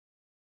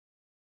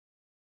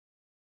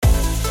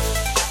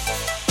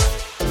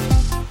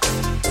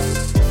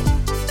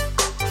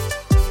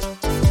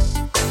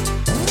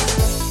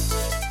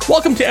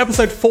Welcome to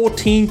episode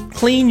 14,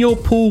 Clean Your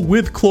Pool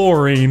with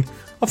Chlorine,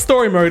 of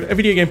Story Mode, a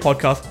video game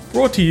podcast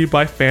brought to you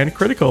by Fan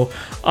Critical.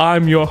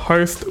 I'm your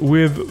host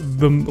with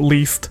the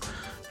least,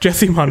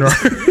 Jesse Munro,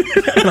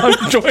 and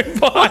I'm joined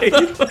by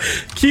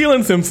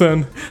Keelan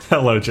Simpson.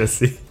 Hello,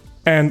 Jesse.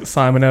 And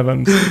Simon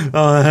Evans.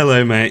 Oh,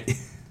 hello, mate.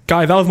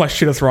 Guy, that was my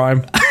shittest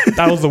rhyme.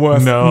 That was the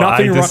worst. No,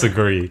 Nothing I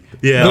disagree.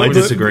 Yeah, No, I the-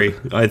 disagree.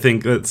 I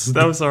think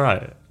that was all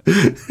right.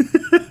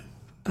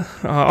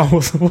 I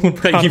wasn't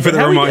Thank you for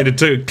the reminder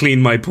to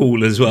clean my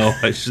pool as well.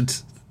 I should.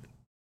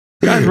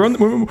 Guys,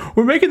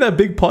 we're making that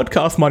big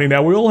podcast money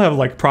now. We all have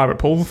like private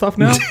pools and stuff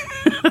now.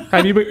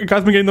 Have you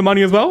guys been getting the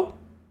money as well?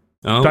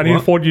 Oh, Do I need to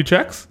what? forward you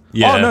checks?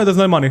 Yeah. Oh, no, there's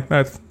no money.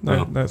 There's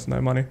Oh.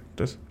 no money.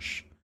 Just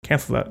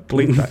cancel that.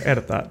 Delete that.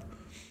 Edit that.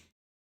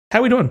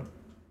 How we doing?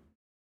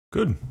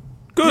 Good.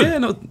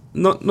 Yeah,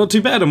 not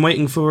too bad. I'm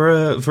waiting for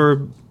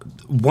a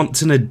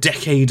once in a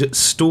decade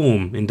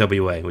storm in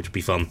WA, which would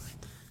be fun.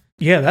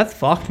 Yeah, that's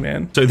fucked,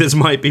 man. So this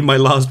might be my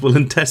last will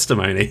and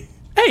testimony.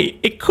 Hey,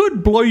 it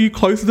could blow you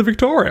closer to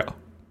Victoria.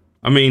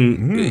 I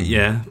mean,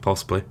 yeah,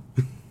 possibly.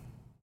 It's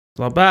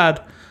not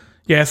bad.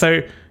 Yeah,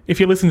 so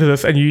if you listen to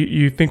this and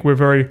you think we're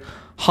very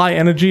high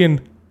energy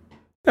and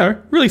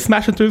really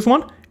smashing through this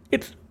one,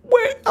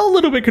 we're a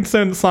little bit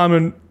concerned that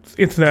Simon's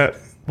internet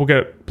will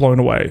get blown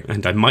away.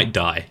 And I might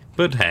die,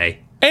 but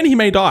hey. And he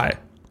may die.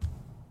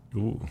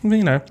 Ooh,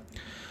 You know.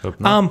 hope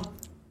not.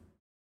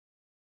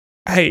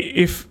 Hey,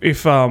 if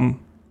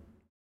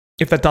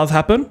that does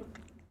happen,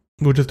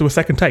 we'll just do a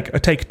second take. A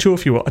take two,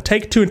 if you will. A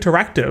Take Two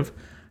Interactive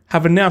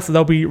have announced that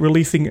they'll be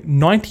releasing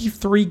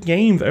 93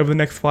 games over the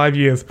next 5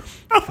 years.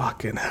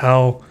 Fucking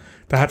hell.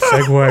 That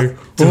segue.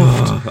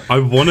 Oof. I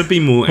want to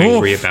be more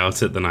angry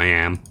about it than I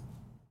am.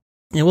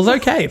 It was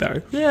okay,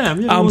 though.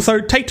 Yeah. So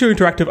Take Two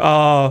Interactive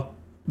are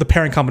the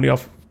parent company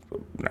of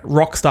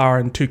Rockstar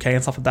and 2K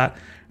and stuff like that.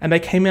 And they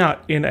came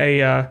out in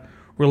a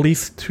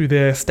release to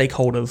their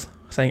stakeholders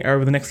saying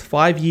over the next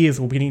 5 years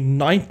we'll be getting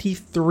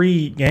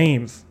 93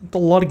 games. That's a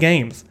lot of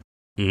games.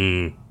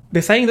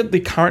 They're saying that the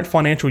current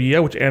financial year,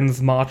 which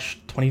ends March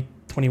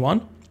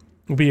 2021,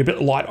 will be a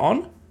bit light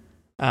on.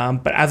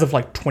 But as of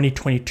like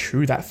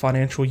 2022, that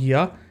financial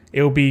year,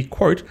 it will be,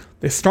 quote,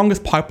 the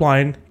strongest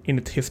pipeline in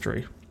its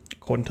history,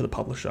 according to the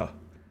publisher.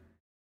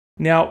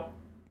 Now,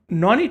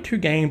 92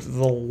 games is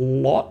a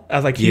lot,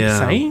 as I keep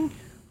saying.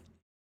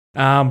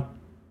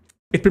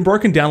 It's been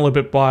broken down a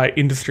little bit by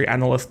industry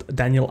analyst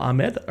Daniel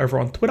Ahmed over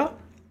on Twitter.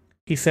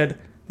 He said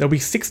there'll be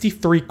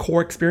 63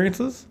 core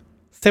experiences,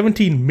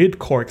 17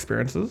 mid-core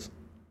experiences.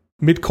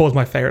 Mid-core is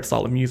my favorite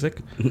style of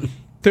music.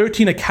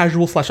 13 are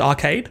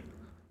casual/arcade.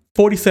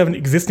 47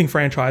 existing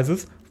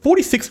franchises.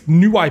 46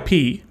 new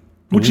IP,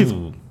 which is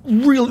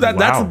really...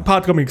 That's the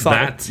part that got me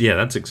excited.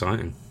 That's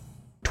exciting.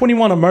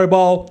 21 are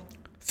mobile.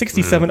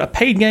 67 are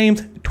paid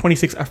games.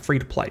 26 are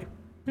free-to-play.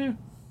 Yeah.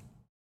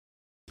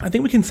 I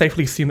think we can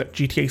safely assume that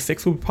GTA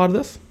 6 will be part of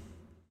this.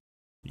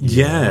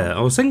 Yeah,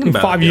 I was thinking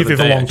about 5 it the years other is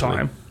a day, long actually.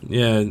 time.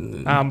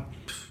 Yeah.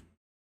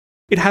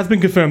 It has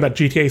been confirmed that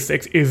GTA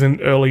 6 is in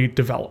early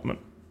development.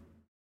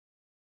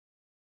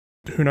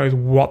 Who knows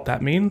what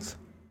that means,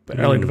 but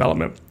early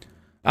development.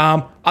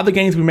 Other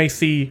games we may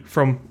see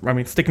from,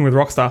 sticking with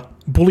Rockstar,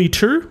 Bully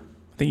 2.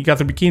 I think you guys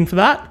would be keen for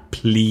that.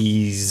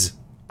 Please.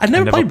 I've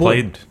never played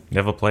Bully.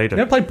 Never played it.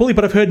 Never played Bully,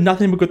 but I've heard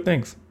nothing but good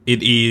things.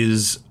 It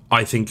is,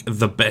 I think,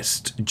 the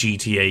best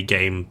GTA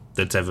game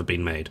that's ever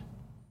been made.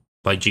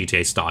 Like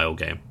GTA style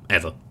game,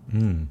 ever. I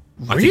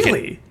think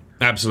Really?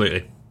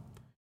 Absolutely.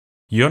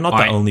 You're not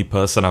the only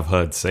person I've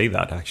heard say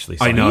that, actually.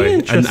 I know.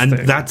 And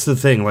Interesting. that's the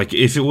thing. Like,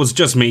 if it was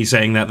just me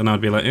saying that, then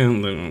I'd be like,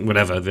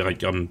 whatever.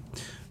 Like, I'm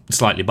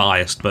slightly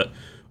biased. But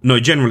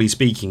no, generally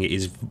speaking, it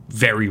is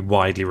very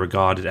widely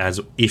regarded as,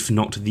 if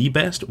not the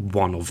best,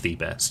 one of the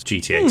best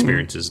GTA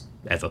experiences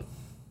ever.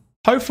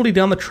 Hopefully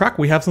down the track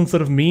we have some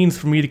sort of means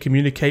for me to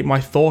communicate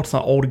my thoughts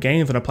on older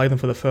games when I play them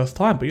for the first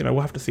time. But, we'll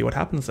have to see what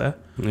happens there.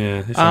 Yeah,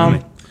 if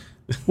only.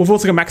 We've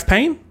also got Max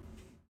Payne.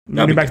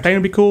 Maybe Max Payne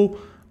would be cool.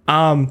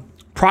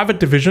 Private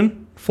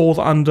Division falls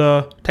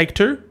under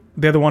Take-Two.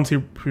 They're the ones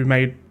who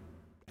made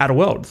Outer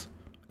Worlds.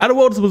 Outer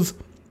Worlds was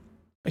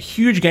a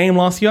huge game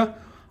last year.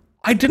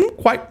 I didn't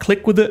quite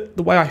click with it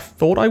the way I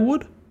thought I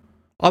would.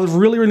 I was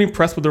really, really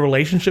impressed with the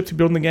relationships you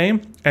build in the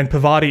game. And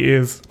Parvati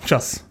is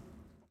just...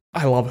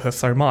 I love her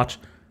so much.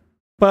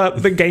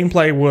 But the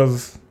gameplay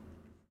was...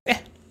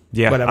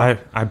 Yeah,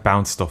 whatever. I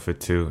bounced off it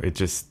too. It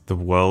just, the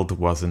world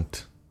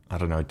wasn't, I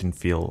don't know, it didn't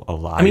feel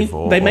alive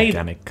or they made-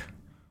 organic.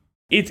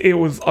 It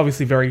was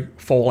obviously very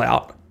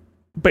Fallout,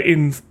 but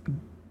in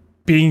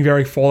being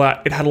very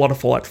Fallout, it had a lot of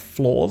Fallout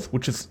flaws,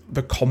 which is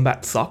the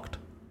combat sucked,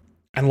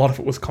 and a lot of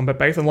it was combat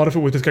based, and a lot of it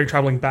was just going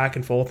traveling back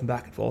and forth and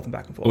back and forth and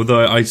back and forth.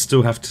 Although I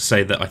still have to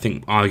say that I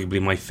think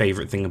arguably my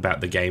favourite thing about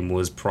the game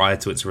was prior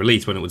to its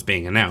release, when it was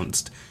being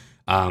announced,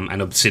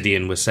 and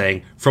Obsidian was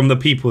saying, from the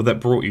people that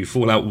brought you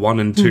Fallout 1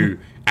 and 2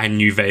 and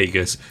New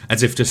Vegas,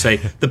 as if to say,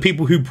 the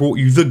people who brought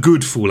you the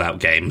good Fallout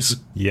games.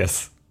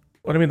 Yes.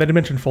 What do you mean? They didn't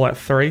mention Fallout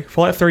 3.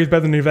 Fallout 3 is better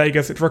than New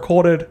Vegas. It's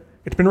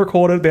been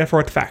recorded, therefore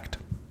it's fact.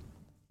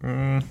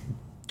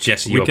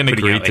 Jesse, We you're can putting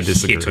agree out to a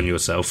disagree. hit on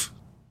yourself.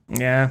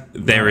 Yeah.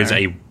 There is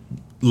alright.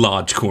 a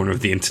large corner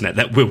of the internet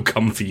that will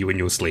come for you in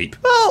your sleep.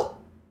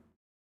 Well,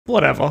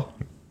 whatever.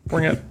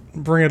 Bring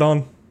it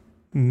on,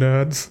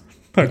 nerds.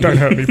 No, don't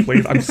hurt me,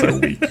 please. I'm so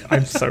weak.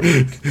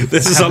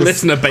 This is our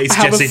listener base, I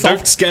have a Jesse. soft-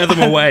 Don't scare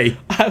them away.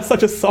 I have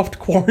such a soft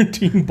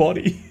quarantine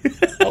body.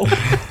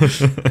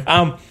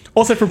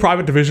 Also from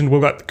Private Division,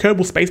 we've got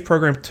Kerbal Space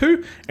Program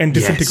 2 and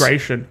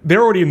Disintegration.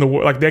 They're already in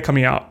the they're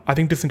coming out. I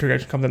think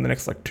Disintegration comes in the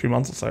next 2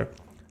 months or so.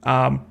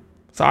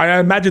 So I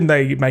imagine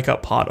they make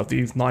up part of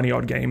these 90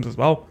 odd games as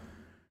well.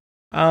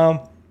 I'm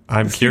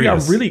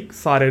curious. I'm really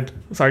excited.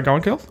 Sorry, go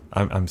on, Kels.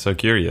 I'm so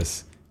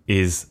curious.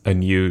 Is a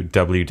new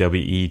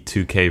WWE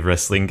 2K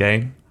wrestling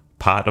game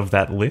part of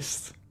that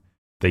list?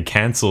 They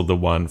cancelled the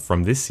one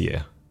from this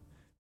year.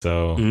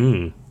 So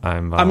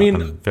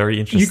I'm very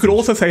interested. You could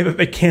also say that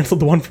they cancelled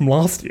the one from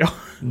last year.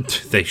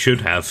 They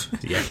should have.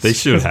 Yes. They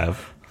should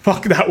have.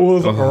 Fuck, that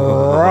was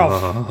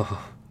rough.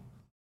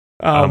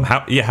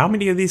 How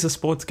many of these are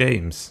sports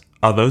games?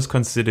 Are those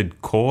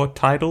considered core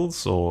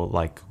titles or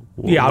like?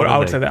 Yeah, what I are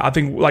would they? say that. I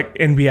think like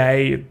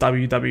NBA,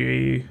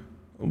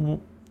 WWE,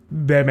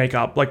 they make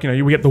up like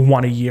you get the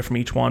one a year from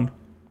each one.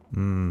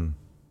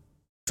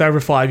 So over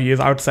 5 years,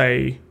 I would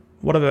say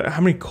how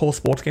many core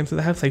sports games do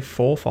they have? Say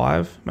 4 or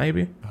 5,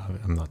 maybe.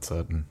 I'm not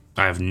certain.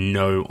 I have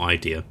no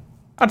idea.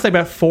 I'd say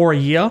about 4 a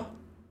year.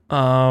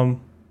 So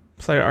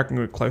I can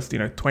go close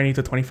to 20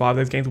 to 25 of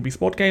those games will be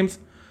sport games.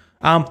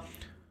 And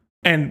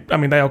I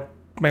mean they all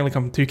mainly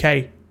come from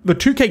 2K. The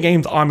 2K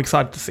games I'm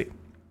excited to see.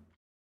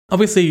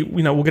 Obviously,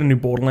 we'll get a new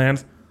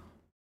Borderlands.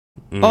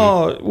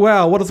 Oh,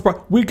 wow, what a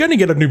surprise. We're going to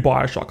get a new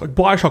Bioshock. Like,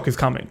 Bioshock is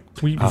coming.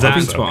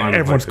 That's what I'm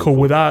everyone's hoping cool for.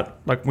 with that.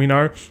 Like, we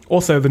know.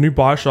 Also, the new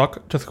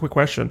Bioshock, just a quick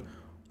question.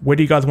 Where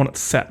do you guys want it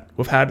set?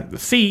 We've had the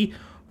sea.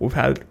 We've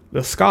had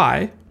the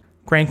sky.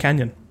 Grand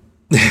Canyon.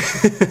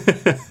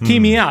 Hear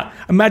me out.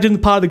 Imagine the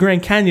part of the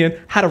Grand Canyon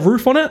had a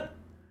roof on it.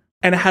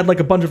 And it had, like,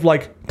 a bunch of,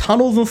 like,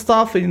 tunnels and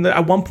stuff. And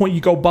at one point,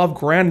 you go above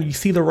ground and you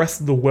see the rest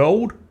of the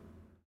world.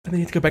 And then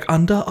you have to go back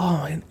under.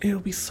 Oh, and it'll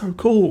be so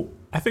cool.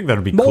 I think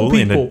that'd be cool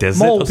in a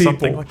desert or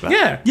something like that.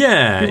 Yeah.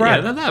 Yeah, You're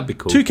right. yeah, that'd be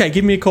cool. 2K,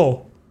 give me a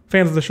call.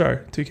 Fans of the show.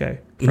 2K.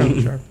 Friends of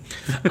the show.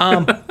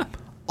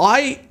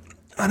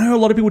 I know a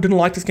lot of people didn't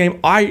like this game.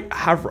 I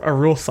have a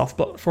real soft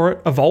spot for it.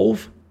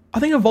 Evolve.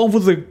 I think Evolve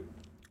was a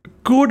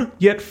good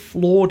yet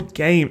flawed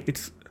game.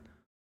 It's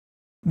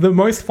the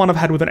most fun I've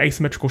had with an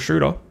asymmetrical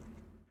shooter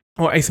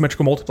or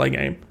asymmetrical multiplayer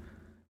game.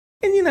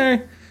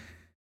 And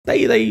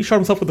they shot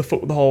themselves with the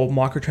foot with the whole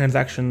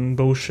microtransaction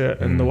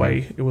bullshit and the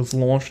way it was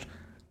launched.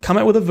 Come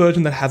out with a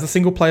version that has a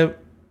single player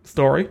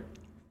story,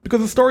 because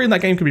the story in that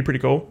game can be pretty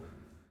cool,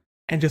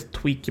 and just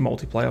tweak your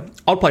multiplayer.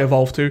 I'd play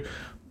Evolve too,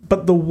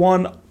 but the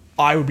one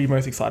I would be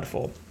most excited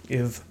for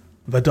is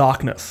The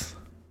Darkness.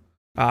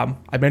 I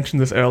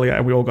mentioned this earlier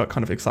and we all got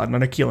kind of excited. I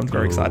know Keelan's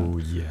very excited. Oh,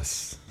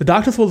 yes. The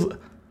Darkness was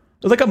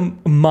like a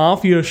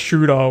mafia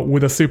shooter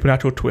with a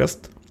supernatural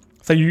twist.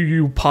 So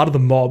you part of the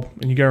mob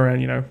and you go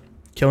around,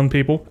 killing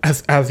people,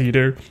 as you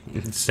do.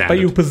 Standard. But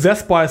you were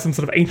possessed by some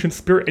sort of ancient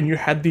spirit and you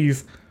had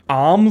these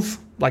arms,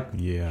 like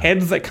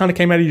heads that kind of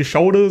came out of your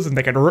shoulders and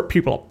they could rip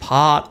people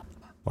apart.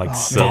 Like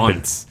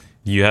serpents.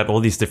 You had all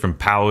these different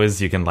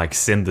powers. You can like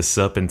send the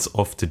serpents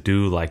off to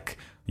do like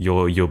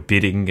your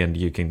bidding, and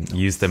you can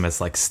use them as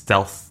like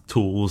stealth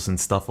tools and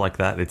stuff like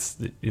that.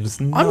 It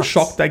was nuts. I'm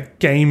shocked that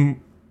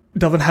game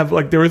doesn't have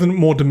there isn't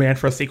more demand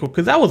for a sequel,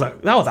 because that was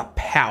a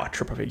power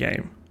trip of a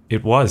game.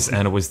 It was,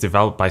 and it was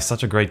developed by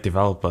such a great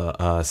developer,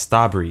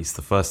 Starbreeze,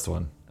 the first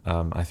one.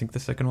 I think the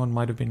second one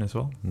might have been as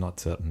well. Not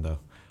certain though.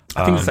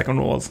 I think the second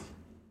one was.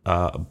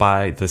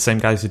 By the same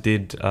guys who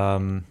did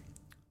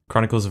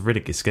Chronicles of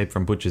Riddick: Escape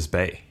from Butcher's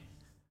Bay.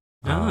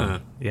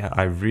 Yeah,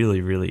 I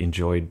really, really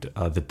enjoyed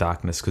The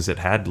Darkness because it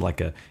had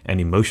like an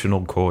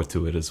emotional core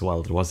to it as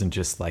well. It wasn't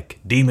just like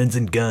demons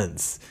and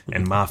guns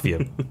and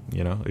mafia.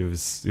 It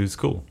was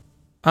cool.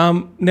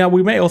 Now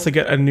we may also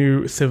get a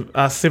new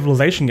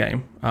Civilization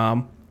game.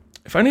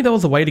 If only there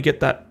was a way to get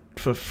that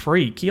for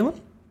free. Keelan,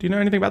 do you know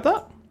anything about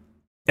that?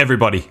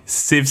 Everybody,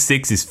 Civ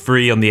 6 is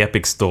free on the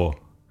Epic Store.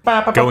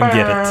 Go and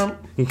get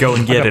it. Go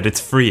and get it.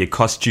 It's free. It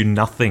costs you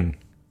nothing.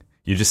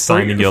 You're just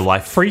signing your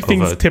life Free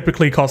things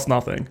typically cost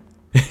nothing.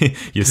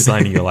 You're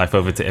signing your life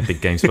over to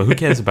Epic Games, but who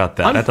cares about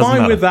that? I'm That doesn't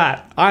fine matter. with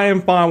that. I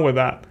am fine with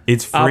that.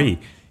 It's free.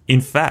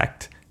 In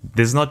fact,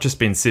 there's not just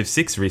been Civ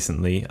 6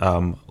 recently.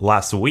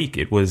 Last week,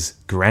 it was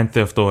Grand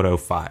Theft Auto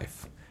 5.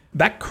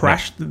 That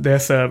crashed their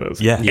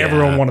servers. Yeah.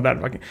 Everyone wanted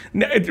that.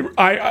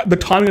 The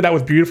timing of that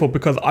was beautiful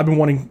because I've been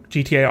wanting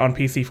GTA on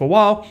PC for a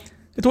while.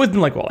 It's always been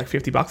like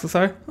 $50 or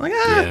so.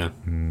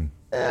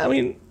 I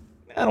mean,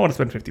 I don't want to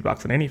spend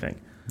 $50 on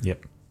anything.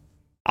 Yep.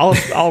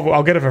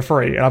 I'll get it for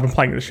free, and I've been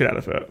playing the shit out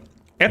of it.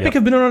 Epic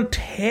have been on a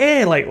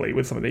tear lately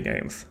with some of their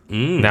games.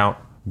 Now,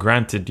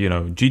 granted,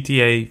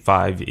 GTA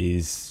 5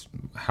 is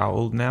how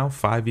old now?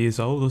 5 years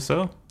old or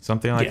so?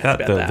 Something like that.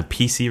 The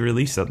PC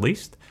release, at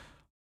least.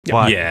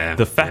 But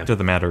the fact of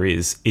the matter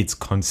is, it's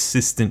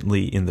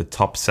consistently in the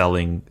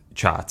top-selling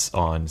charts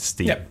on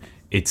Steam. Yep.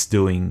 It's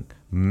doing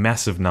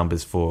massive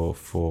numbers for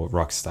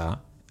Rockstar,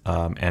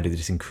 and it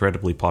is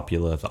incredibly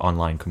popular, the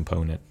online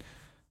component.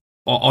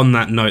 On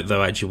that note,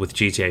 though, actually, with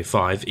GTA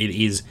 5, it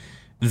is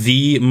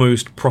the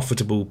most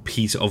profitable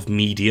piece of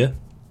media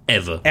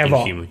ever. In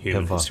human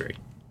history.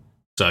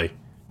 So,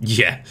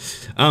 yeah.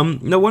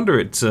 No wonder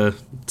it's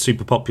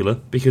super popular,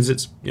 because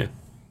it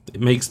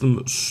makes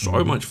them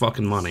so much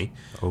fucking money.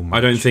 I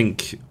don't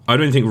think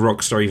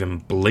Rockstar even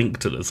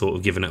blinked at the thought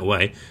of giving it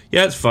away.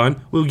 Yeah, it's fine.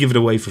 We'll give it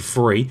away for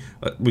free.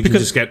 We can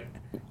just get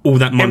all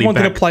that money everyone's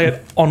back. Everyone's going to play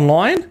it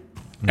online.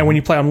 And when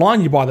you play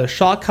online, you buy the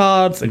shark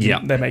cards, and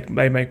they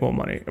make more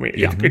money. I mean,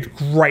 it's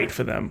great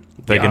for them.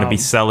 They're going to be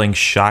selling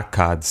shark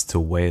cards to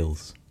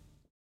whales.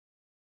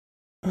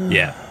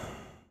 Yeah,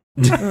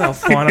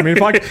 that's fine. I mean,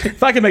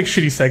 if I can make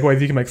shitty segues,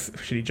 you can make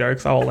shitty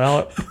jokes. I'll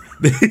allow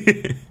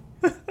it.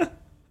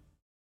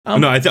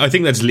 No, I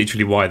think that's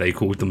literally why they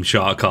called them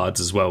shark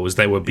cards as well, was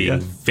they were being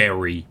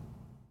very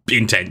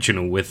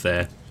intentional with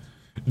their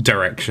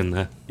direction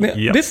there. Now,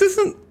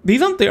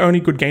 these aren't the only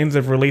good games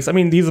they've released. I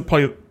mean, these are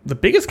probably the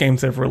biggest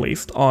games they've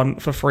released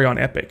for free on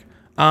Epic.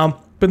 But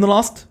in the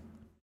last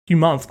few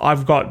months,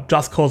 I've got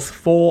Just Cause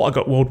 4, I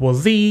got World War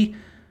Z,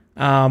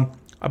 I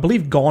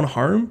believe Gone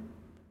Home.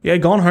 Yeah,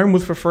 Gone Home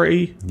was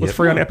free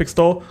on Epic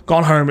Store.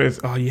 Gone Home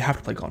is you have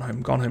to play Gone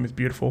Home. Gone Home is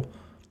beautiful.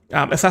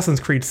 Assassin's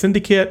Creed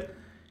Syndicate,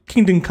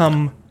 Kingdom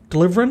Come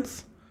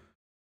Deliverance,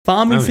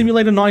 Farming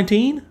Simulator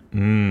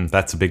 19.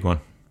 That's a big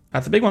one.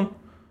 That's a big one.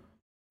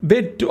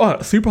 They're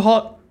super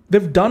hot.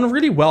 They've done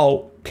really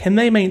well. Can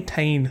they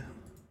maintain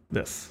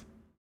this?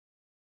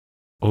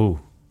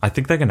 Oh, I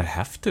think they're going to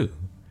have to.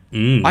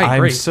 I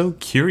agree. I'm so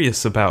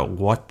curious about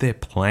what their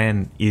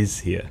plan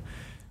is here.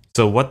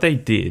 So what they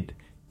did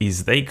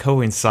is they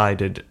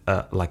coincided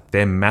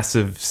their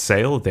massive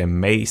sale, their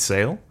May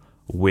sale,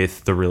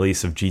 with the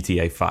release of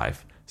GTA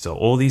 5. So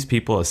all these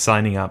people are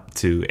signing up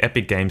to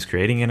Epic Games,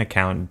 creating an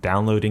account,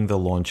 downloading the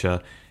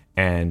launcher,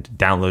 and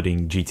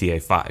downloading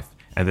GTA 5.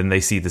 And then they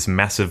see this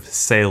massive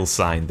sale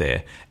sign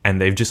there, and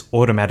they've just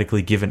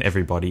automatically given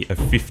everybody a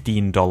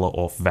 $15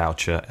 off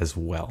voucher as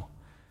well.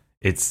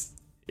 It's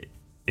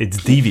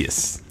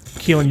devious.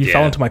 Keelan, you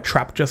fell into my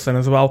trap just then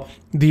as well.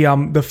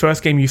 The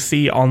first game you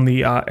see on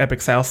the Epic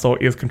Sales Store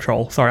is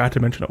Control. Sorry, I had to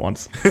mention it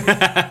once.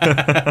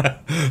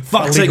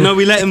 Fuck's sake! No,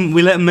 we let him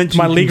mention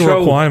my legal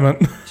Control.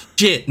 Requirement.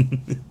 Shit.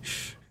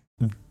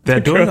 They're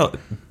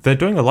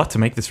doing a lot to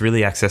make this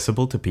really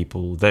accessible to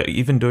people. They're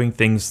even doing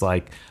things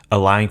like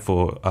allowing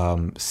for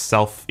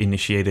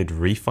self-initiated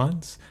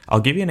refunds. I'll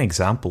give you an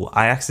example.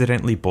 I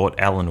accidentally bought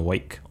Alan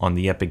Wake on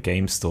the Epic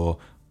Games Store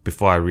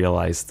before I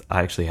realized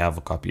I actually have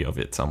a copy of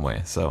it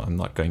somewhere, so I'm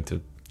not going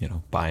to,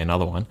 buy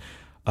another one.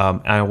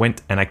 And I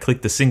went and I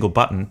clicked the single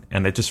button,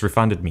 and it just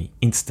refunded me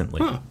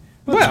instantly.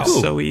 Wow,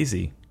 cool. So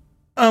easy.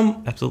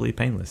 Absolutely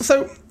painless.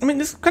 So, I mean,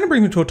 this kind of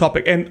brings me to a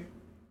topic, and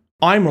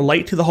I'm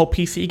late to the whole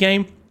PC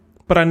game,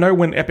 but I know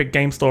when Epic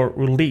Games Store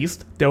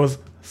released, there was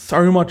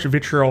so much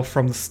vitriol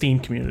from the Steam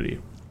community.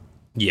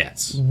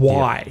 Yes.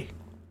 Why? Yeah.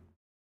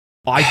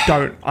 I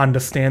don't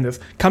understand this.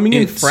 Coming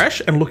in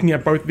fresh and looking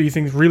at both of these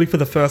things really for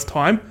the first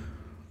time,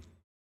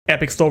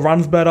 Epic Store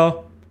runs better.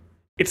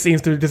 It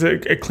seems to there's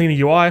a cleaner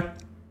UI.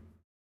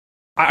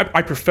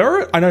 I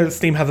prefer it. I know that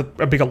Steam has a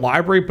bigger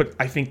library, but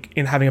I think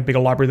in having a bigger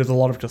library, there's a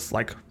lot of just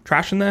like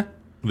trash in there.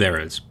 There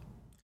is.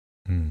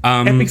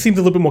 Epic seems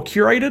a little bit more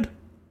curated.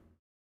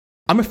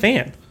 I'm a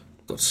fan.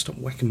 God, stop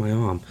whacking my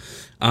arm.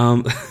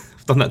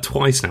 I've done that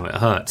twice now. It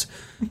hurts.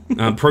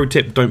 Pro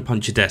tip: don't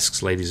punch your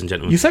desks, ladies and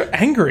gentlemen. You're so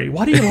angry.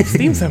 Why do you love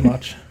Steam so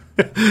much?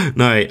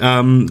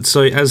 No.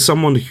 So, as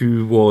someone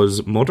who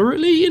was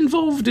moderately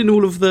involved in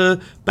all of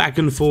the back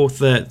and forth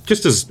there,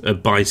 just as a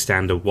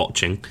bystander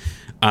watching,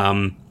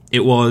 it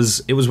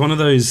was one of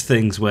those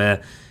things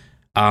where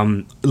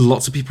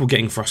lots of people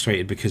getting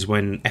frustrated because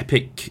when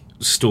Epic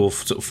Store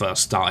sort of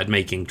first started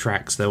making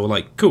tracks, they were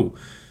like, "Cool,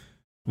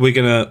 we're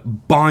gonna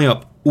buy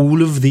up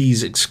all of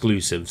these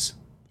exclusives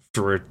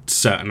for a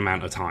certain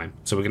amount of time.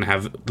 So we're gonna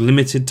have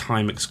limited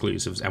time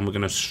exclusives, and we're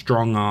gonna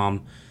strong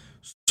arm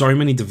so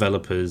many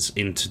developers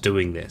into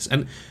doing this."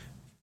 And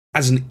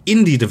as an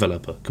indie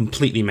developer,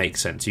 completely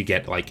makes sense. You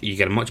get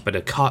a much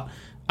better cut.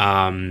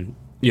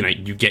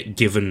 You get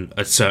given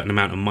a certain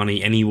amount of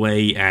money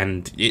anyway,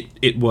 and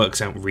it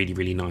works out really,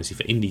 really nicely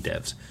for indie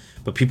devs.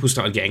 But people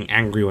started getting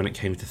angry when it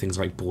came to things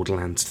like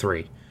Borderlands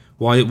 3.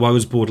 Why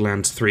was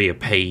Borderlands 3 a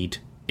paid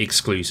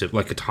exclusive,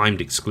 like a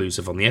timed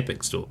exclusive on the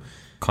Epic Store?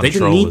 They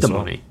didn't need the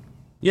money.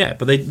 Yeah,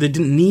 but they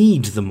didn't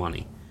need the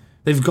money.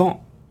 They've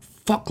got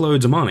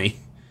fuckloads of money.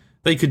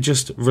 They could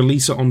just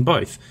release it on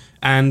both.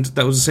 And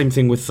that was the same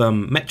thing with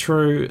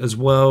Metro as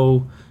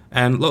well.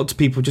 And lots of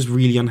people are just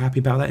really unhappy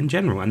about that in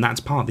general, and that's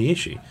part of the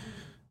issue.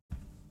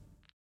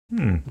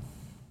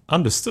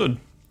 Understood.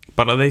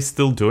 But are they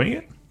still doing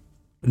it?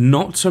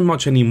 Not so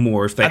much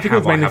anymore. If they I think it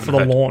was mainly for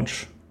the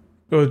launch.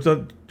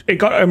 It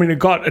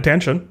got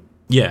attention.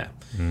 Yeah.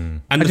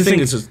 And the thing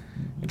is,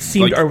 it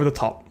seemed over the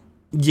top.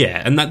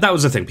 Yeah, and that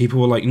was the thing.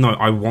 People were like, "No,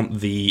 I want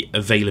the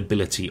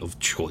availability of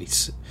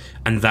choice,"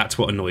 and that's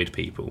what annoyed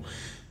people.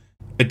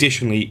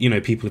 additionally,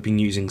 people have been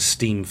using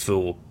Steam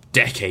for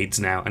decades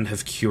now and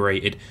have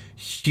curated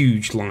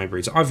huge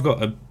libraries. I've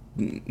got a,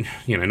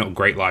 not a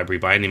great library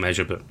by any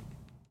measure, but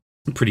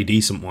a pretty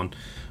decent one.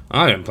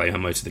 I don't play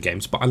most of the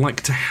games, but I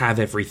like to have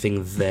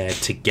everything there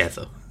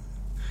together.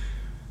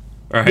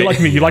 Right. You're like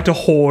me. You like to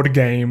hoard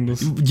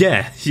games.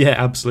 Yeah,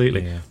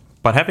 absolutely. Yeah.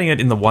 But having it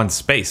in the one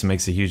space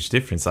makes a huge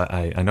difference.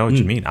 I know what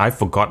you mean. I've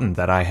forgotten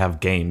that I have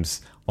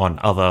games on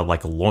other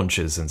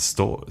launches and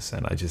stores,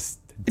 and I just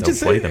don't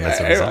play them as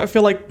a result. I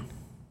feel like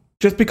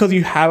just because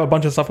you have a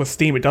bunch of stuff with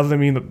Steam, it doesn't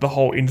mean that the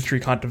whole industry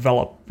can't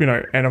develop,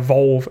 and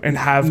evolve and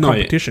have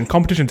competition.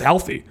 Competition's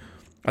healthy.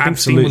 I think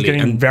Steam was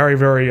getting very,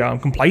 very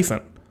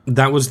complacent.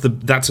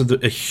 That's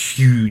a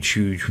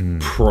huge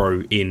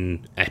pro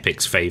in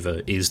Epic's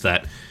favor, is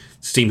that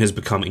Steam has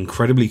become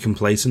incredibly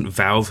complacent.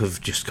 Valve have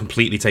just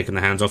completely taken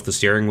their hands off the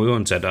steering wheel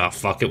and said,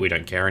 fuck it, we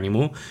don't care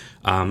anymore.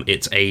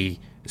 It's a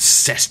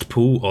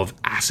cesspool of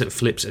asset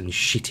flips and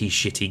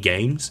shitty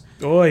games.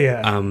 Oh,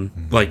 yeah.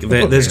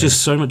 There's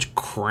just so much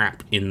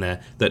crap in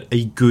there that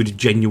a good,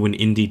 genuine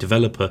indie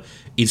developer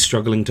is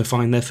struggling to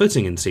find their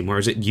footing in Steam,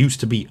 whereas it used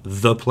to be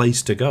the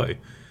place to go.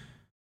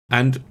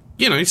 And,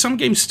 some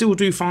games still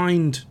do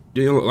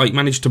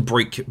manage to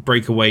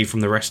break away from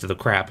the rest of the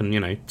crap and,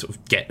 sort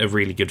of get a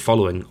really good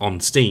following on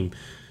Steam.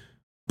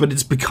 But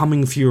it's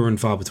becoming fewer and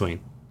far between.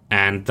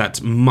 And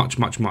that's much,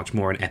 much, much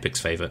more in Epic's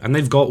favour. And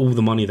they've got all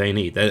the money they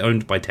need. They're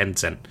owned by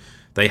Tencent.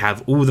 They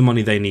have all the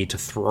money they need to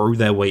throw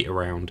their weight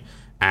around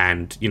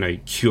and,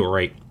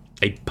 curate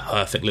a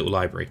perfect little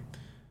library.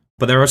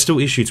 But there are still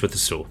issues with the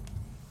store.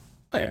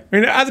 Oh, yeah. I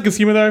mean, as a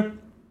consumer, though,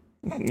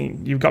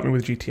 you've got me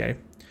with GTA.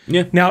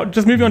 Yeah. Now,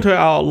 just moving on to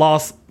our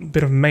last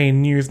bit of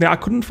main news. Now, I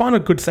couldn't find a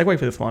good segue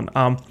for this one.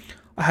 I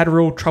had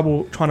real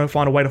trouble trying to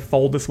find a way to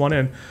fold this one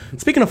in.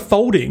 Speaking of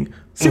folding,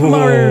 Super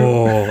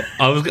Mario...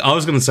 I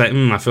was going to say,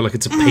 I feel like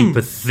it's a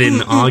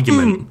paper-thin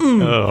argument.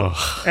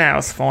 Yeah,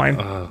 it's fine.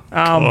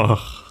 Simon,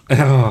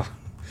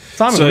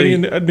 So-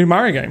 a new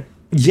Mario game.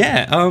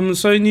 Yeah,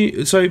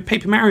 so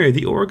Paper Mario,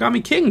 the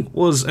Origami King,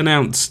 was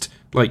announced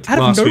Out of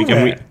last week,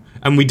 nowhere.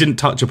 and we didn't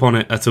touch upon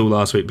it at all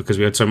last week because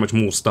we had so much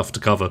more stuff to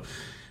cover.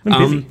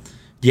 Busy.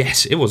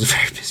 Yes, it was a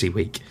very busy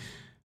week.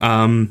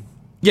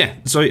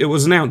 So it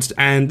was announced,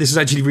 and this is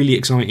actually really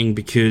exciting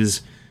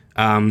because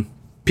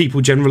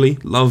people generally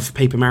love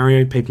Paper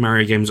Mario. Paper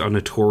Mario games are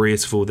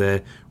notorious for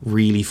their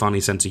really funny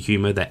sense of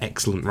humour, their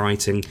excellent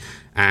writing,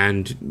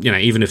 and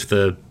even if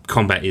the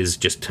combat is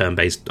just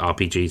turn-based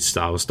RPG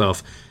style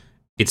stuff,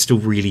 it's still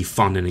really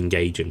fun and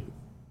engaging.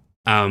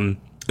 And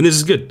this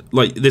is good.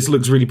 This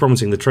looks really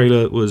promising. The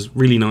trailer was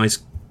really nice,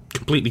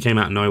 completely came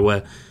out of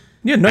nowhere.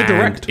 Yeah, no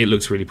direct. It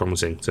looks really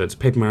promising. So it's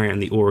Paper Mario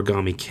and the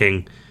Origami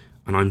King,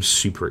 and I'm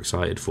super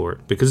excited for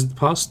it because the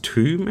past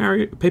two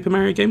Paper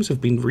Mario games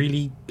have been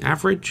really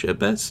average at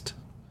best.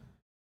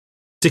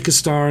 Sticker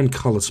Star and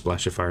Color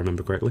Splash, if I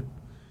remember correctly.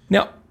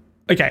 Now,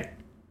 okay.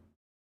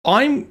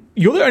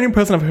 You're the only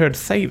person I've heard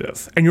say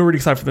this, and you're really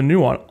excited for the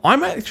new one.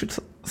 I'm actually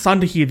starting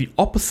to hear the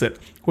opposite,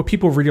 where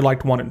people really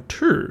liked 1 and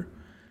 2.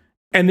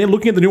 And they're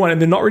looking at the new one, and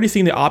they're not really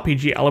seeing the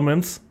RPG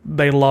elements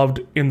they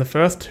loved in the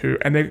first two,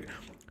 and they're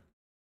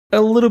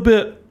a little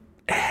bit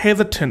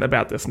hesitant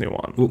about this new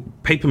one. Well,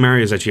 Paper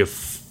Mario is actually a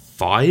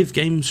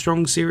 5-game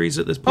strong series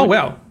at this point. Oh,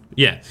 wow.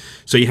 Yeah.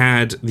 So you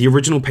had the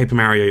original Paper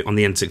Mario on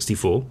the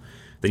N64,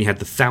 then you had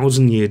the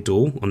 1,000-Year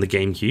Door on the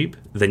GameCube,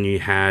 then you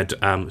had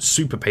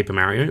Super Paper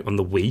Mario on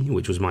the Wii,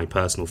 which was my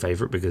personal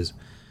favourite because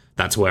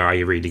that's where I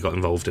really got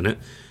involved in it.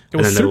 It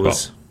was super.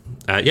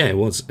 It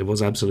was. It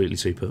was absolutely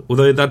super.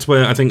 Although that's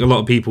where I think a lot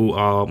of people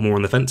are more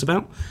on the fence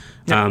about.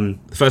 Yeah.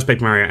 The first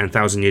Paper Mario and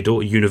 1,000-Year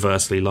Door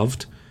universally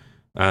loved.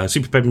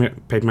 Super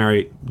Paper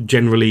Mario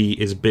generally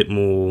is a bit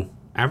more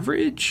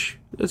average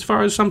as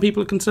far as some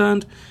people are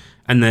concerned.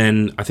 And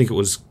then I think it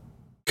was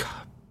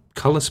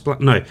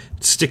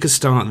Sticker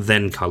Star,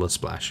 then Color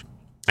Splash.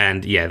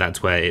 And yeah,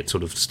 that's where it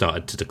sort of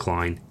started to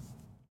decline.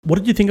 What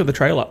did you think of the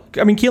trailer?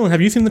 I mean, Keelan, have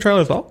you seen the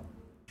trailer as well?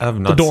 I have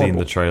not seen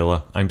the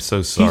trailer. I'm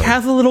so sorry. He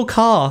has a little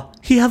car.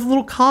 And he's driving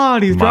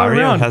around.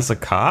 Mario has a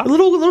car? A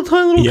little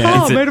tiny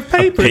car made of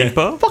paper.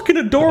 Paper? Fucking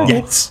adorable.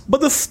 Yes.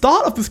 But the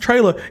start of this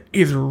trailer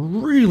is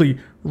really,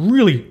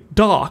 really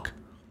dark.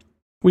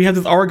 We had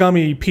this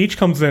Origami Peach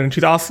comes in and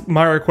she's asked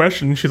Mario a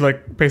question. And she's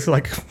basically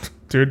like,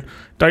 dude,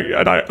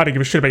 I don't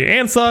give a shit about your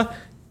answer.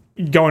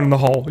 You're going in the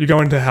hole. You're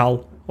going to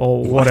hell.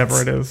 Or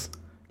whatever it is.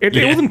 It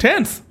was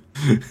intense.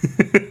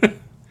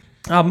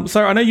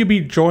 So I know you'll be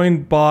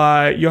joined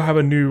by, you'll have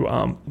a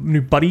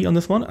new buddy on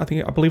this one. I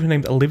believe her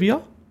name's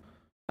Olivia.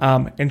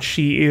 And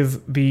she is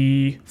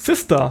the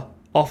sister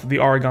of the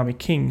Origami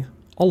King,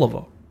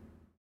 Oliver.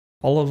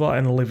 Oliver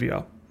and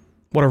Olivia.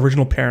 What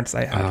original parents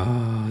they had.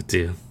 Oh,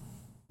 dear.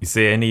 Is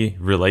there any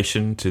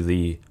relation to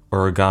the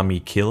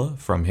Origami Killer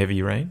from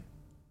Heavy Rain?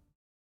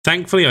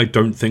 Thankfully, I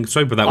don't think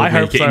so, but that would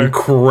make it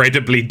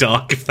incredibly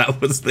dark if that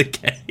was the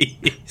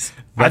case.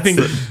 I think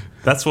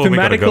that's what we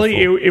gotta go for.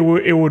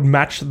 Thematically, it would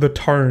match the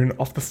tone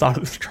of the start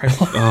of this trailer.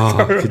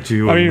 Oh, could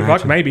you imagine?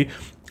 Fuck, maybe.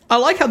 I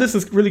like how this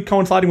is really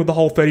coinciding with the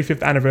whole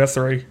 35th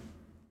anniversary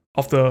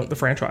of the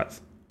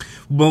franchise.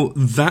 Well,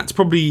 that's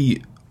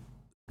probably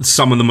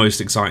some of the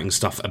most exciting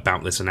stuff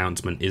about this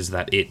announcement, is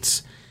that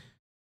it's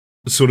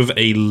sort of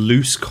a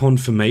loose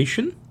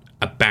confirmation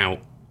about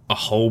a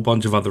whole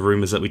bunch of other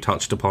rumors that we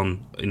touched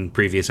upon in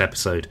previous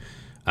episode,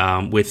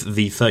 with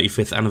the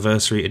 35th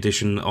anniversary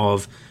edition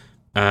of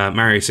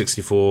Mario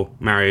 64,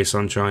 Mario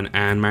Sunshine,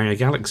 and Mario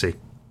Galaxy.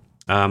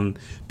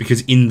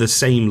 Because in the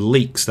same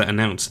leaks that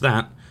announced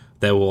that,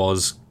 there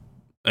was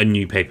a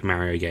new Paper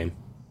Mario game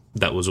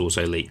that was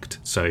also leaked.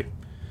 So,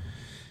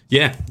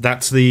 yeah,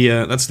 that's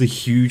the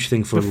huge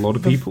thing for a lot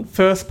of people. The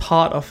first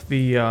part of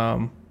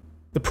the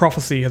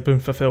prophecy has been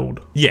fulfilled.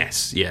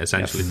 Yes, yeah,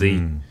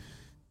 essentially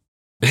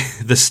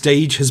the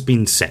stage has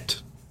been set,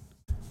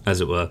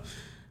 as it were.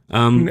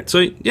 So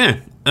yeah,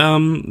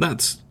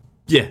 that's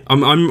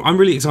I'm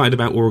really excited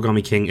about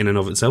Origami King in and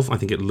of itself. I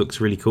think it looks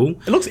really cool.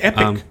 It looks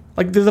epic.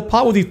 Like there's a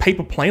part with these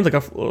paper planes,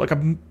 like a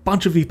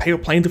bunch of these paper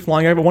planes are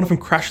flying over. One of them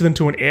crashes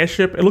into an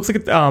airship. It looks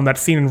like that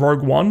scene in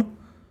Rogue One.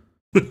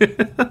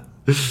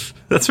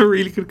 That's a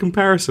really good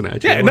comparison,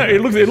 actually. Yeah, no,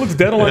 it looks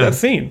dead on like that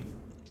scene.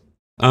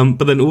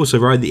 But then also,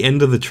 right at the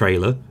end of the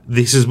trailer,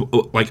 this is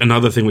like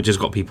another thing which has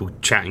got people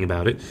chatting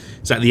about it.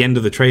 So at the end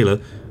of the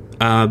trailer,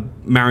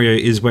 Mario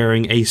is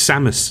wearing a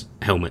Samus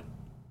helmet.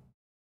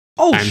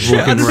 Oh shit!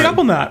 I didn't pick up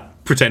on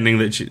that. Pretending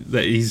that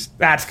he's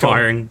that's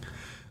firing.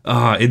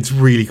 Cool. It's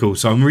really cool.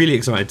 So I'm really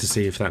excited to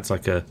see if that's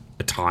like a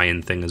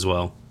tie-in thing as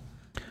well.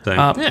 So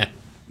yeah.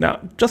 Now,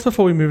 just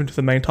before we move into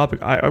the main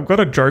topic, I've got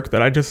a joke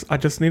that I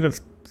just need to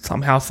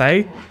somehow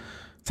say.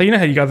 So you know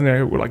how you guys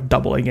know we're like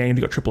AA games,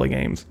 you got AAA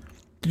games.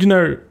 Did you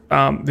know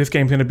this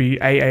game's going to be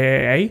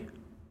AAAA?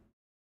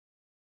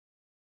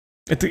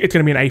 It's going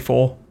to be an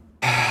A4.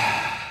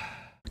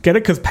 Get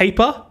it? Because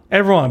paper?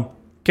 Everyone,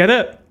 get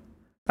it?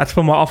 That's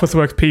for my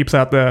Officeworks peeps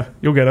out there.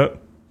 You'll get it.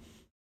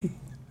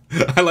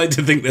 I like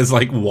to think there's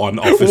like one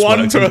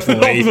Officeworks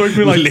employee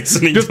like,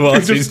 listening to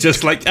us who's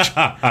just like...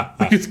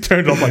 just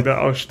turned it off like that.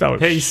 Oh, that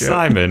was hey, shit.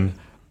 Simon,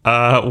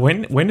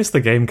 when is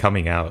the game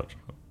coming out?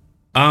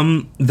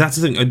 That's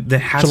the thing. There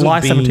hasn't July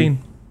been...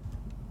 17.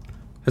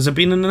 Has there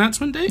been an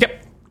announcement date?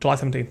 Yep, July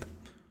 17th.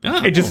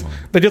 Oh.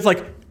 They're just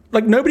like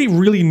nobody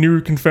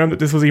really confirmed that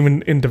this was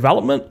even in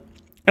development.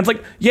 And it's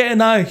like, yeah,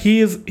 no,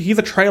 here's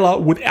a trailer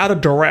without a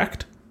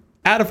direct,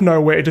 out of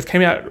nowhere. It just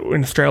came out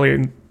in Australia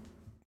in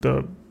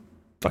the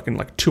fucking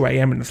like 2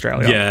 a.m. in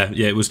Australia.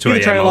 Yeah, it was 2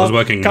 a.m. I was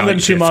working come night in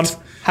 2 shift. months,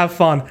 have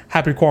fun,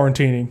 happy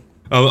quarantining.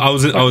 Oh, I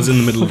was in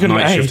the middle of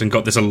night A. shift and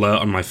got this alert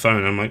on my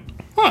phone. I'm like,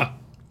 huh.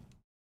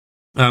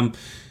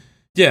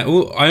 Yeah,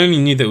 well, I only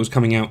knew that it was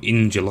coming out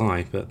in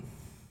July, but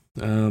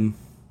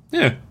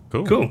yeah,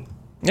 cool.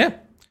 Yeah.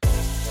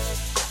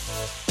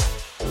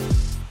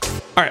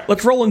 All right,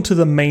 let's roll into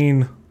the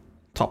main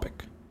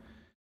topic.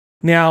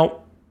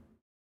 Now,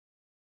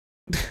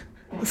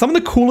 some of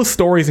the coolest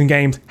stories in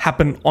games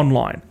happen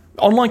online.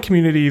 Online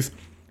communities,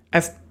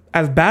 as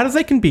bad as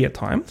they can be at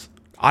times,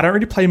 I don't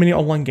really play many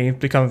online games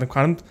because I'm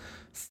kind of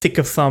sick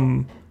of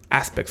some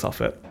aspects of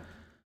it.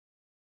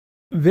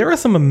 There are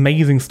some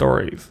amazing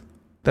stories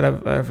that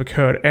have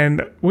occurred,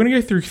 and we're going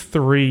to go through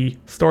 3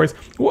 stories.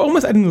 We're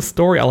almost adding the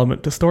story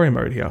element to story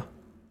mode here.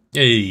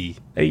 Hey.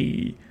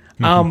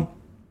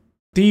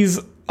 These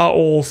are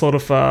all sort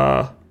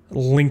of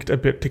linked a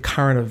bit to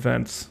current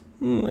events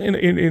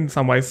in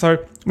some ways. So,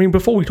 I mean,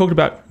 before we talked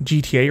about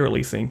GTA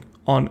releasing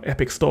on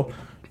Epic Store,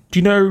 do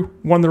you know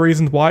one of the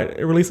reasons why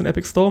it released on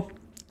Epic Store?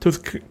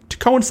 To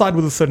coincide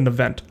with a certain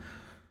event.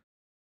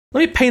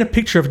 Let me paint a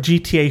picture of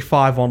GTA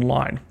 5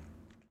 online.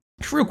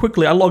 Just real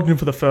quickly, I logged in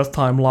for the first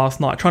time last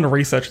night, trying to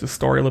research this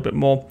story a little bit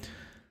more.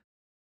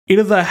 It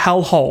is a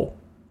hellhole.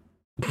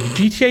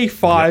 GTA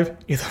 5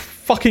 is a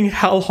fucking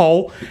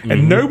hellhole,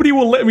 and nobody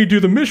will let me do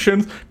the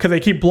missions because they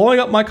keep blowing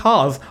up my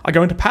cars. I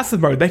go into passive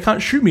mode. They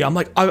can't shoot me. I'm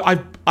like,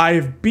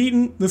 I've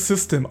beaten the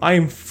system. I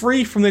am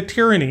free from their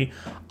tyranny.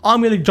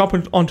 I'm going to jump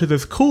onto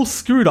this cool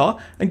scooter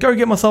and go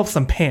get myself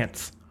some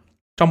pants.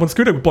 Jump on the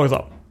scooter, it blows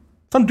up.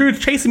 Some dude's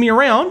chasing me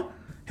around.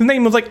 His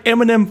name was like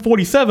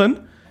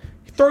Eminem47.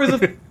 He throws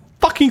a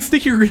fucking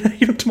sticky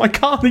grenade into my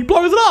car and he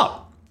blows it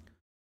up.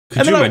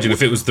 Could you imagine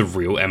if it was the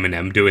real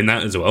Eminem doing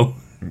that as well?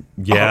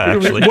 Yeah,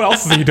 actually. What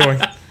else is he doing?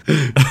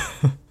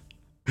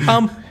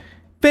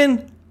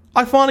 Then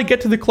I finally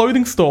get to the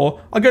clothing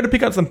store. I go to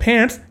pick up some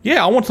pants.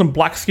 Yeah, I want some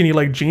black skinny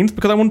leg jeans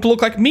because I want to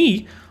look like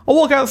me. I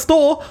walk out of the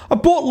store. I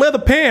bought leather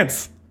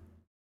pants.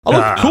 I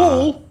look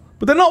cool,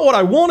 but they're not what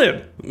I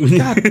wanted.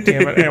 God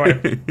damn it.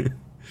 Anyway.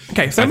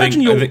 Okay, so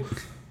imagine I think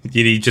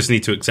you just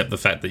need to accept the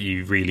fact that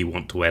you really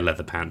want to wear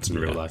leather pants in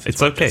real life.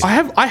 It's okay.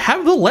 I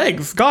have the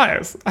legs,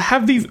 guys. I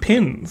have these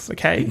pins,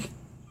 okay?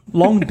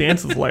 Long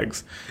dancer's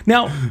legs.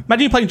 Now, imagine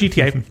you're playing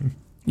GTA.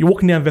 You're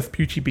walking down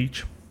Vespucci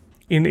Beach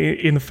in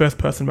the first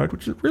person mode,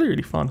 which is really,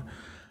 really fun.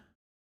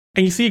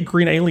 And you see a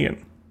green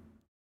alien.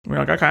 And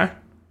you're like, okay.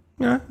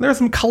 Yeah, there are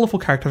some colorful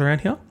characters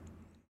around here.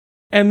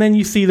 And then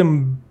you see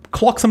them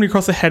clock somebody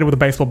across the head with a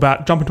baseball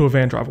bat, jump into a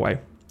van driveway.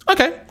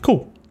 Okay,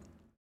 cool.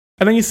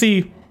 And then you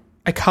see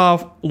a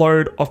car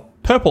load of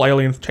purple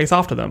aliens chase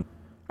after them.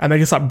 And they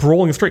just start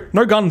brawling the street.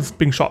 No guns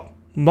being shot.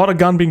 Not a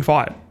gun being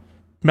fired.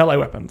 melee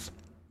weapons.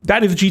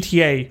 That is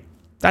GTA.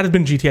 That has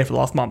been GTA for the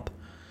last month.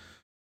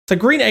 So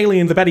green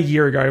aliens about a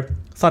year ago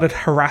started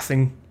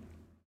harassing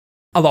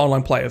other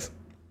online players.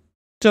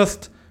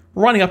 Just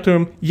running up to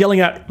them,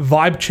 yelling out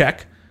vibe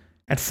check,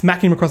 and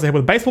smacking him across the head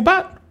with a baseball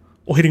bat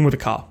or hitting him with a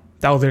car.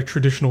 That was their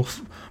traditional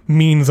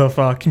means of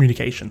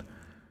communication.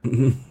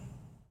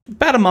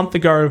 About a month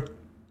ago,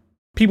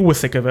 people were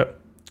sick of it,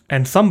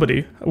 and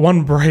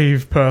one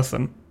brave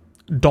person,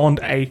 donned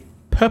a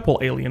purple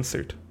alien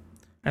suit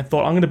and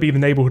thought, I'm going to be the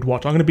neighborhood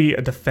watch. I'm going to be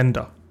a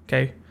defender,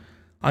 okay?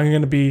 I'm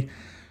going to be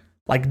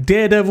like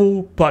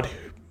Daredevil, but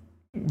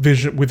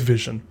with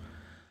vision.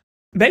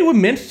 They were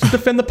meant to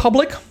defend the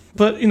public,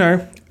 but,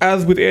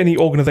 as with any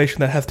organization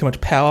that has too much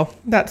power,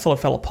 that sort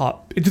of fell apart.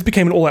 It just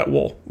became an all-out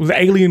war. The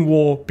alien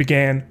war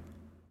began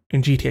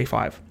in GTA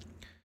 5.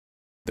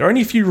 There are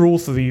only a few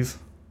rules to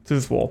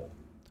this war.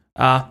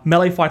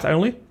 Melee fights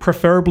only,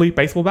 preferably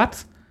baseball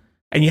bats,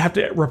 and you have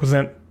to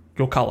represent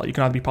your color. You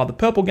can either be part of the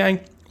purple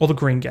gang or the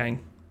green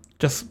gang,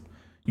 just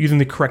using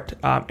the correct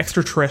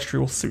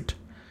extraterrestrial suit.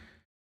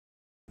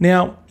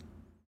 Now,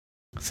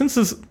 since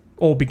this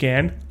all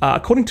began,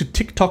 according to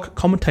TikTok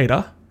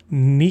commentator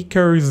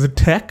Nico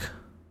Zatek,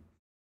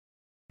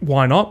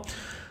 why not?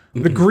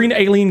 The Green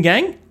Alien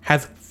Gang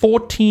has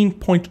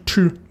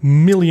 14.2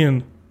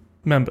 million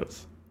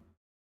members.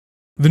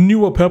 The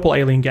newer Purple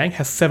Alien Gang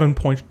has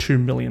 7.2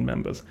 million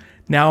members.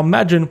 Now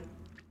imagine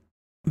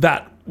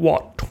that,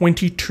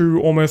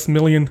 22 almost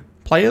million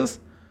players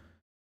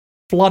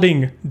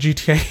flooding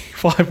GTA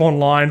 5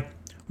 online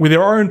with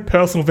their own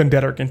personal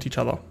vendetta against each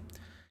other.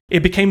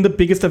 It became the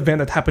biggest event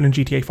that happened in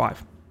GTA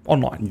 5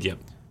 online. Yep.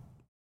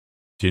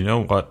 Do you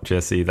know what,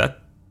 Jesse? That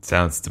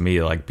sounds to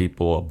me like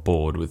people are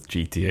bored with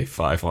GTA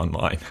 5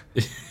 online.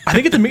 I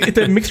think it's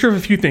a mixture of a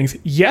few things.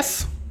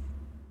 Yes,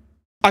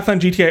 I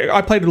played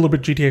a little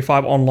bit GTA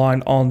 5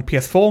 online on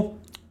PS4,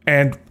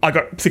 and I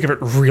got sick of it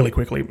really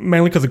quickly,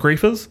 mainly because of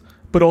griefers,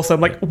 but also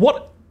I'm like,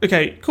 what?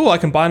 Okay, cool, I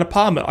can buy an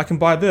apartment, I can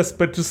buy this,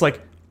 but just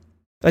like,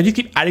 they just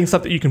keep adding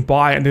stuff that you can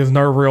buy, and there's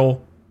no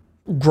real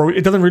growth.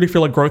 It doesn't really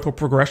feel like growth or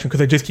progression, because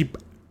they just keep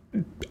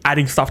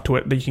adding stuff to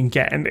it that you can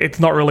get, and it's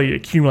not really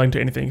accumulating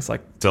to anything. It's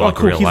like, so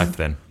like real life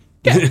then.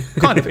 Yeah,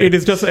 kind of. It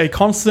is just a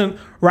constant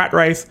rat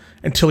race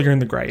until you're in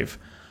the grave.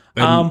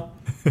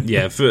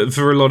 Yeah,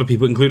 for a lot of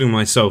people, including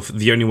myself,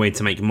 the only way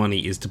to make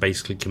money is to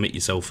basically commit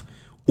yourself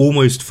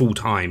almost full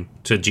time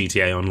to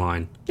GTA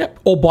Online. Yep,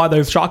 or buy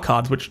those shark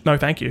cards, which no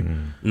thank you.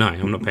 No,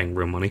 I'm not paying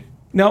real money.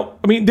 Now,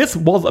 I mean, this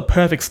was a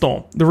perfect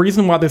storm. The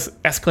reason why this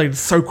escalated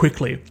so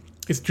quickly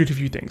is due to a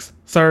few things.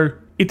 So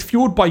it's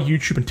fueled by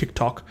YouTube and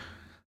TikTok.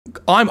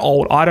 I'm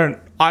old.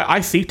 I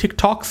see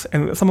TikToks,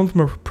 and some of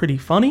them are pretty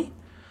funny.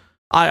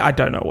 I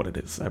don't know what it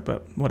is,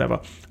 but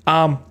whatever.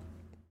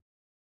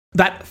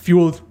 That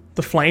fueled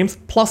the flames,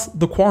 plus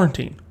the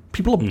quarantine.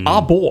 People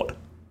are bored.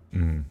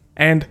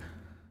 And,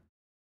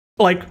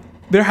 like,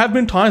 there have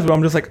been times where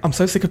I'm just like, I'm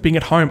so sick of being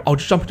at home, I'll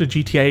just jump into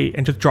GTA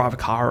and just drive a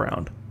car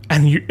around.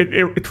 And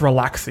it's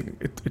relaxing.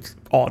 It's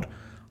odd.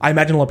 I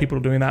imagine a lot of people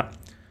are doing that.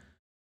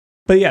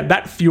 But yeah,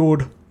 that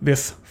fueled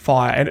this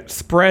fire, and it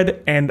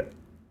spread, and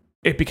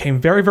it became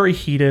very, very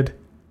heated.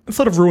 It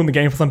sort of ruined the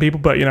game for some people,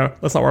 but,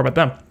 let's not worry about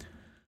them.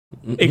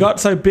 It got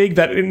so big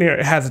that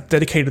it has a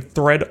dedicated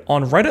thread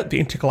on Reddit, the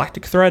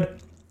Intergalactic thread.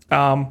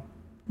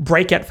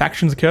 Breakout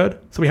factions occurred.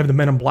 So we have the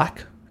Men in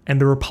Black and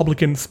the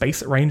Republican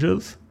Space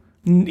Rangers.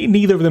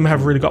 Neither of them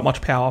have really got much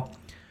power.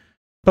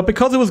 But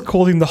because it was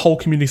causing the whole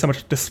community so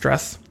much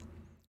distress,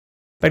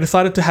 they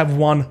decided to have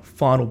one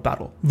final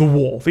battle. The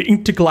war. The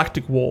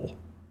Intergalactic War.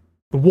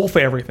 The war for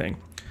everything.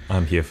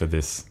 I'm here for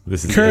this.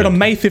 This is occurred on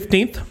May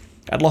 15th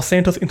at Los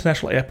Santos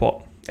International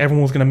Airport.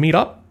 Everyone was going to meet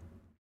up.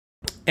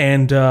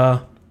 And,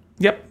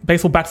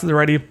 baseball bats are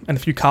ready and a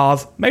few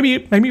cars. Maybe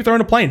throw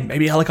in a plane.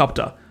 Maybe a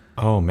helicopter.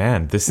 Oh,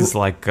 man. This is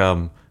like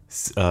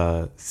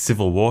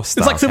Civil War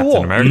style. It's like Civil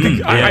War.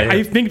 American.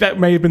 I think that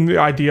may have been the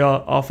idea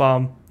of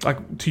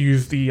to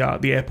use the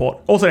airport.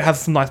 Also, it has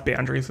some nice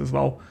boundaries as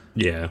well.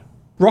 Yeah.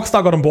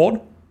 Rockstar got on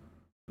board.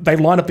 They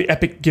lined up the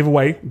epic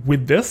giveaway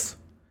with this,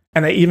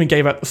 and they even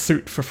gave out the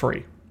suit for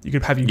free. You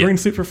could have your green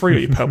suit for free or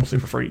your purple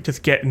suit for free.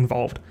 Just get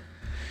involved.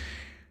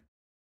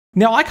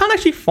 Now, I can't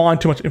actually find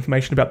too much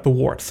information about the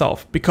war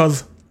itself,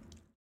 because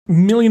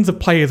millions of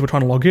players were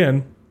trying to log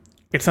in.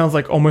 It sounds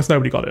like almost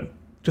nobody got in.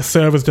 Just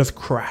servers just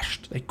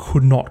crashed. They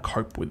could not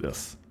cope with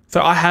this.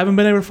 So I haven't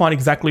been able to find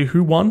exactly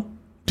who won.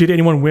 Did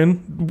anyone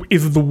win?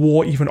 Is the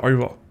war even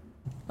over?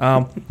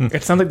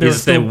 It sounds like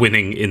they're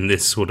winning in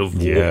this sort of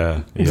war.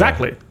 Yeah,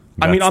 exactly.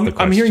 I mean,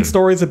 I'm hearing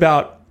stories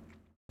about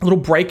little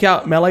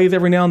breakout melees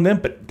every now and then,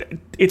 but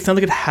it sounds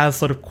like it has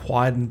sort of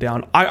quietened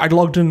down. I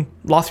logged in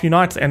last few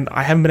nights, and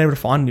I haven't been able to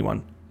find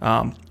anyone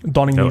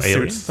donning these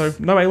suits. So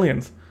no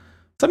aliens.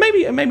 So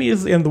maybe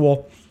it's the end of the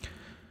war.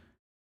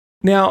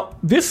 Now,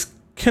 this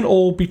can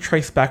all be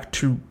traced back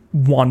to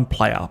one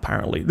player,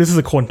 apparently. This is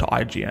according to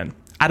IGN.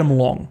 Adam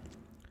Long.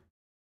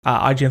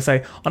 IGN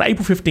say, on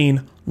April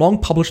 15, Long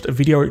published a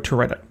video to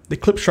Reddit. The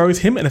clip shows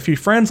him and a few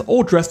friends,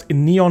 all dressed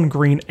in neon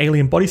green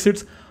alien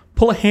bodysuits,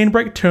 pull a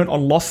handbrake turn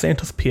on Los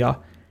Santos Pier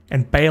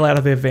and bail out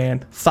of their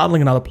van,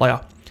 startling another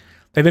player.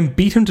 They then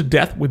beat him to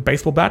death with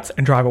baseball bats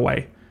and drive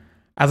away.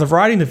 As of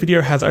writing, the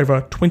video has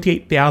over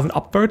 28,000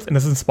 upvotes and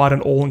has inspired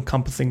an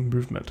all-encompassing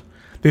movement.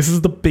 This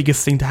is the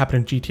biggest thing to happen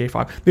in GTA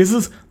 5. This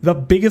is the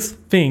biggest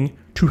thing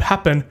to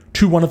happen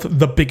to one of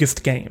the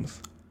biggest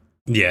games.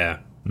 Yeah.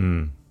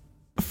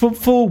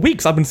 For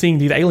weeks, I've been seeing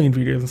these alien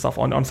videos and stuff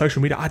on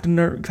social media. I didn't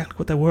know exactly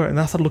what they were, and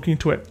I started looking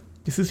into it.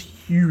 This is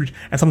huge,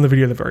 and some of the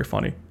videos are very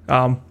funny.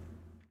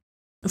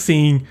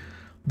 Seeing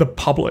the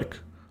public,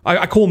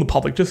 I call them the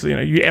public, just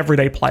your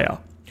everyday player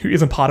who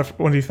isn't part of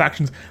one of these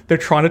factions. They're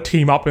trying to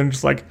team up and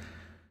just like,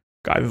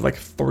 guys, there's like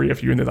 3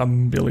 of you and there's a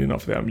million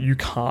of them. You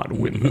can't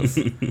win this.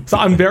 So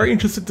I'm very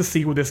interested to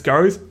see where this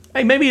goes.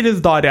 Hey, maybe it has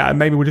died out, and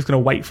maybe we're just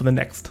going to wait for the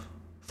next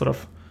sort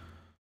of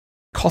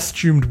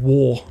costumed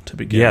war to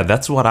begin. Yeah,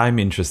 that's what I'm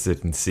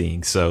interested in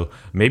seeing. So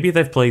maybe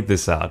they've played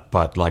this out,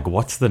 but like,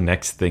 what's the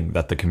next thing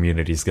that the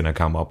community is going to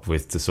come up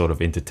with to sort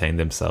of entertain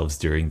themselves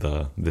during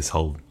this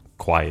whole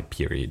quiet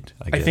period?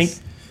 I guess. I think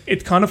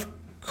it's kind of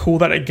cool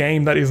that a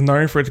game that is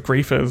known for its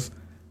griefers,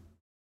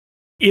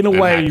 in a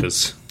way,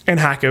 and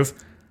hackers,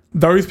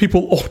 those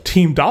people all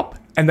teamed up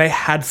and they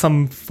had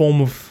some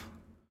form of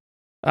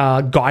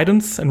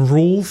guidance and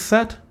rules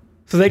set.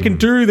 So they can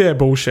do their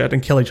bullshit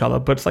and kill each other,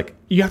 but it's like,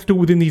 you have to do it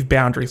within these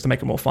boundaries to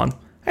make it more fun.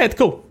 Hey, it's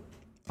cool.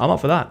 I'm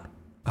up for that.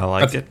 I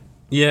like it.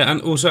 Yeah,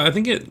 and also I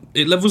think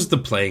it levels the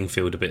playing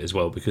field a bit as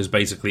well, because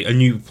basically a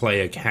new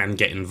player can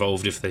get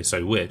involved if they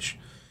so wish.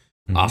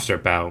 After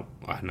about,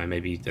 I don't know,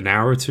 maybe an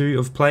hour or two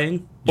of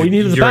playing,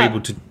 you're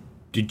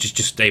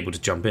just able to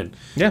jump in.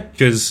 Yeah.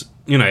 Because,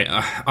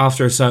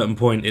 after a certain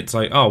point, it's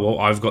like, oh, well,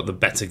 I've got the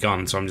better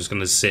gun, so I'm just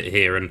going to sit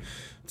here and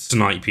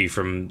snipe you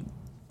from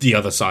the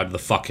other side of the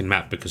fucking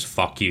map because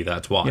fuck you,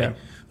 that's why. Yeah.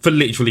 For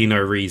literally no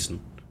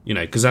reason.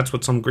 Because that's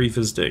what some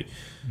griefers do.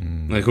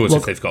 And of course,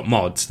 if they've got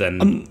mods,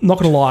 then... I'm not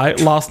going to lie,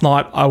 last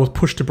night I was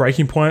pushed to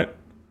breaking point.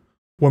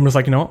 One was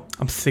like, you know what,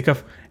 I'm sick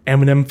of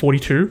Eminem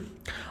 42.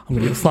 I'm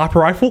going to get a sniper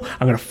rifle.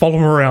 I'm going to follow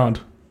him around.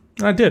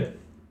 And I did.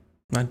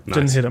 I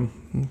didn't hit him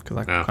because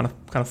I kind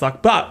of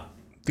sucked. But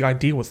the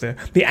idea was there.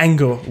 The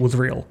anger was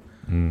real.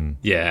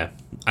 Yeah.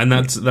 And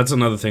that's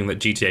another thing that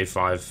GTA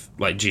 5,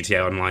 like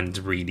GTA Online,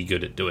 is really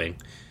good at doing,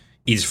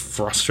 is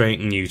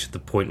frustrating you to the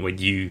point where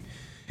you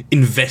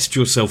invest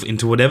yourself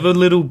into whatever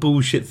little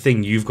bullshit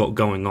thing you've got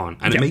going on.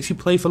 And it makes you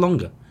play for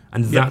longer.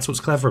 And that's what's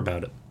clever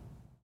about it.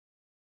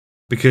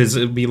 Because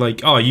it'd be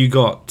like, oh, you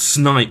got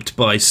sniped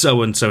by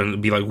so-and-so, and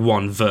it'd be like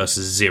 1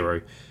 versus 0.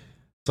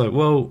 It's like,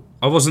 well,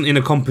 I wasn't in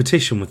a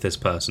competition with this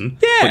person,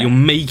 but you're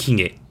making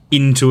it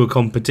into a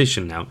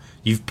competition now.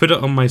 You've put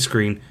it on my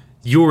screen,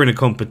 you're in a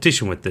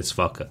competition with this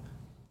fucker.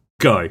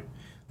 Go.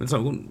 It's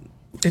like, well,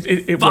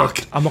 it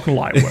worked. I'm not going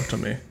to lie, it worked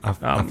on me. I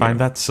find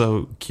that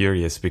so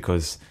curious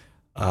because,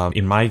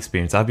 in my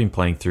experience, I've been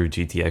playing through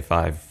GTA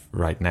 5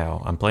 right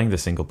now. I'm playing the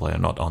single player,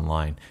 not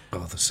online.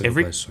 Oh, the single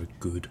player is so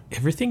good.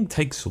 Everything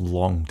takes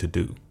long to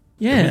do.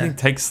 Yeah. Everything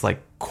takes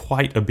like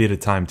quite a bit of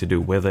time to do,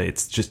 whether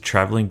it's just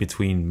traveling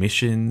between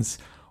missions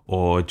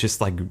or just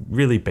like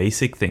really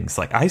basic things.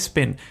 Like I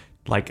spent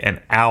like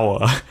an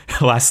hour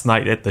last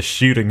night at the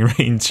shooting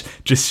range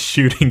just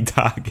shooting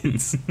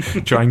targets,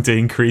 trying to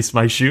increase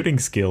my shooting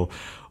skill.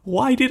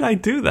 Why did I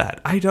do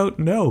that? I don't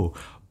know.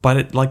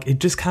 But it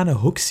just kind of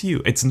hooks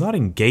you. It's not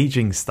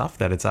engaging stuff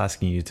that it's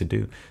asking you to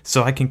do.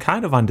 So I can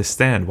kind of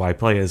understand why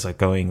players are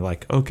going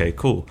like, okay,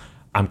 cool.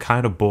 I'm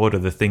kind of bored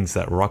of the things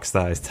that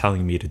Rockstar is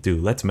telling me to do.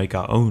 Let's make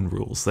our own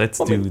rules. Let's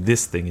do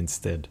this thing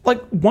instead.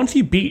 Like, once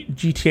you beat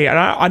GTA, and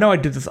I know I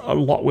did this a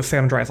lot with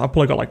San Andreas. I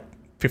probably got like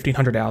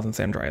 1,500 hours in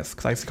San Andreas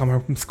because I used to come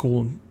home from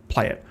school and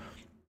play it.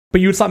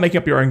 But you would start making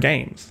up your own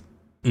games.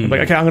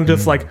 Like, okay, I'm going to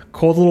just like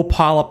cause a little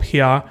pile up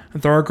here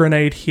and throw a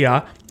grenade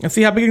here and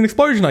see how big an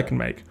explosion I can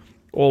make.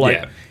 Or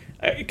like,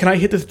 can I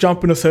hit this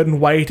jump in a certain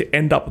way to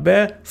end up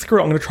there? Screw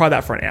it, I'm going to try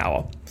that for an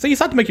hour. So you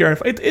start to make your own...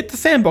 It's a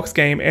sandbox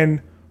game, and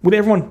with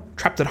everyone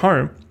trapped at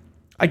home,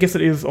 I guess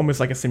it is almost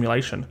like a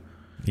simulation.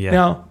 Yeah.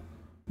 Now,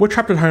 we're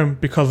trapped at home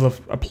because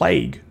of a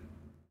plague.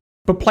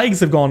 But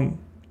plagues have gone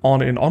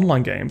on in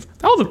online games.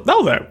 I think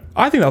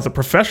that was a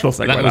professional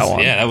segue.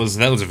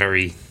 That was a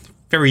very,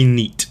 very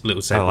neat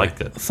little segue. I liked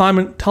it.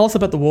 Simon, tell us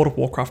about the World of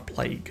Warcraft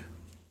plague.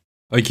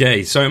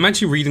 Okay, so I'm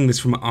actually reading this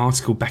from an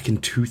article back in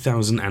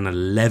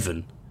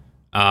 2011.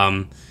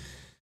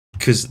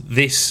 Because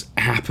this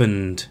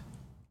happened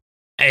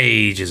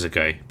ages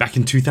ago. Back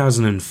in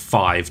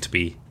 2005, to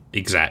be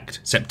exact.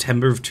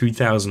 September of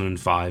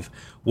 2005.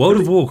 World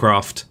of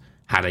Warcraft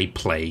had a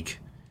plague.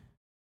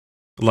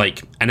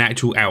 Like, an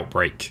actual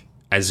outbreak.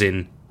 As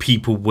in,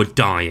 people were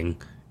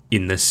dying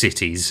in the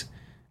cities.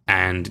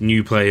 And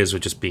new players were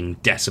just being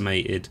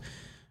decimated.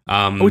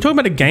 Are we talking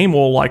about a game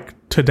or like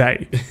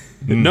today?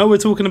 No, we're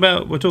talking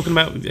about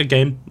a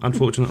game,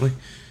 unfortunately.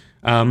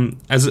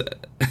 As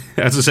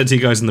I said to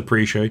you guys in the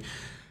pre-show,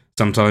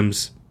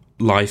 sometimes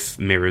life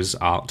mirrors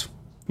art.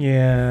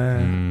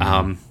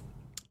 Yeah.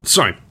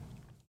 So,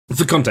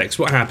 for context,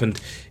 what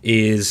happened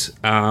is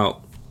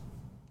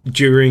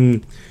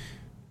during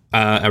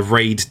a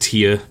raid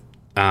tier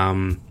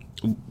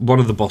one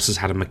of the bosses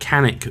had a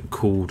mechanic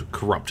called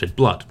Corrupted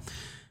Blood,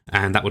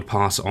 and that would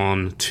pass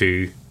on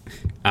to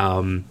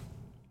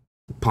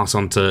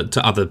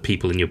other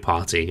people in your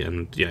party,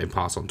 and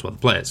pass on to other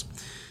players.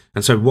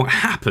 And so what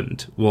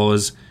happened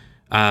was,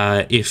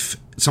 if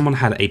someone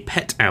had a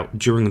pet out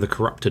during the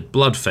Corrupted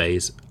Blood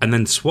phase and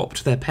then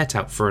swapped their pet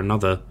out for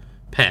another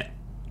pet,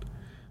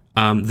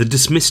 the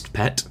dismissed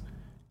pet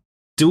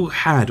still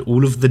had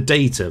all of the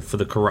data for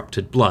the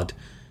Corrupted Blood,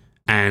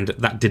 and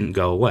that didn't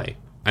go away.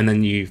 And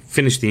then you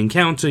finish the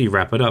encounter, you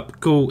wrap it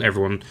up, cool,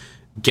 everyone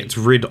gets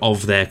rid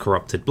of their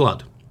Corrupted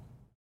Blood.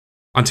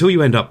 Until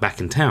you end up back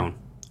in town,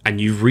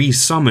 and you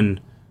re-summon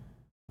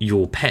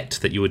your pet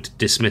that you had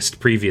dismissed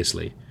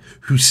previously,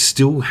 who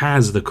still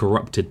has the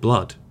Corrupted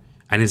Blood,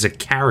 and is a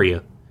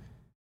carrier.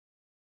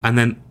 And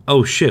then,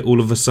 oh shit, all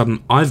of a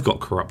sudden I've got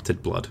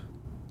Corrupted Blood.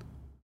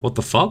 What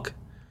the fuck?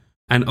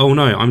 And oh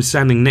no, I'm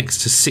standing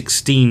next to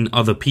 16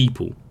 other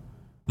people.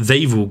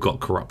 They've all got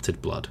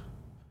Corrupted Blood.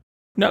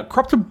 No,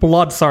 Corrupted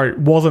Blood,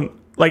 wasn't,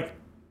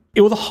 it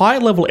was a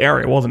high-level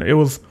area, wasn't it? It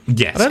was...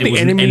 Yes, it was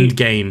an end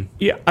game.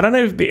 Yeah, I don't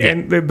know if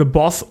the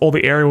boss or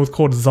the area was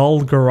called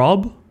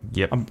Zul'Gurub.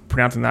 Yep. I'm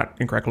pronouncing that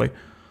incorrectly.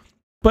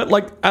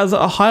 But, as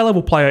a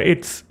high-level player,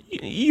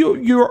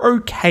 you're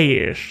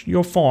okay-ish.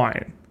 You're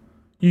fine.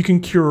 You can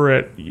cure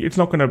it. It's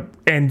not going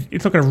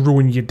to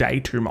ruin your day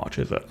too much,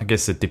 is it? I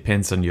guess it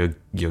depends on your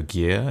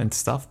gear and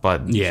stuff,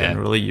 but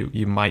generally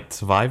you might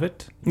survive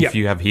it. If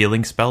you have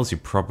healing spells, you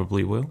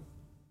probably will.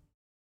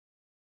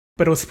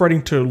 But it was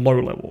spreading to low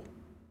level.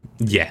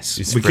 Yes,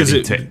 it's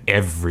spreading to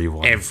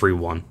everyone.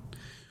 Everyone.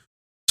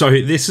 So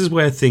this is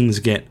where things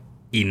get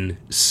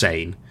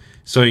insane.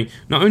 So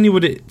not only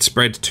would it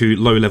spread to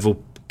low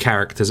level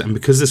characters, and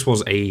because this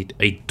was a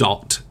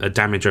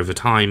damage over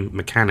time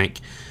mechanic,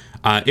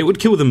 it would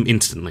kill them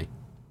instantly.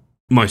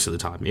 Most of the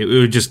time. It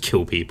would just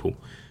kill people.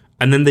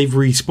 And then they'd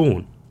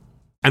respawn.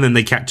 And then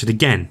they catch it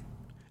again.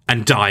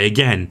 And die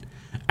again.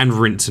 And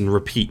rinse and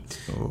repeat.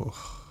 Ugh.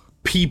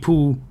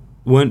 People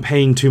weren't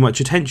paying too much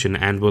attention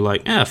and were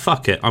like,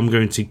 fuck it. I'm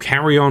going to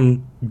carry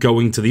on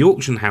going to the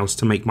auction house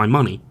to make my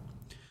money.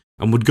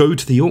 And would go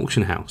to the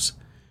auction house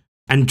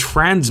and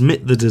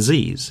transmit the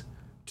disease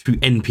to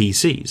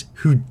NPCs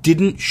who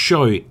didn't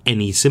show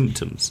any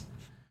symptoms.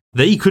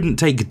 They couldn't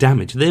take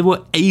damage. They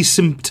were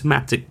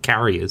asymptomatic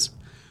carriers.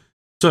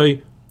 So,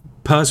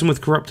 person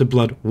with Corrupted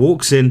Blood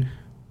walks in,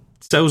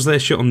 sells their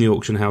shit on the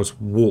auction house,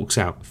 walks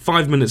out.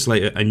 5 minutes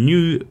later, a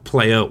new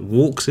player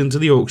walks into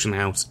the auction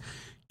house,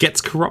 gets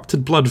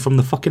Corrupted Blood from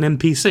the fucking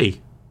NPC,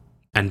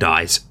 and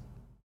dies.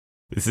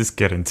 This is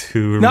getting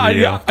too real. I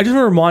just want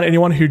to remind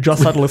anyone who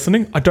just started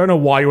listening, I don't know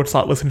why you would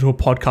start listening to a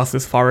podcast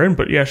this far in,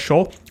 but yeah,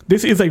 sure.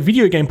 This is a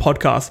video game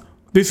podcast.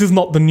 This is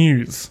not the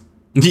news.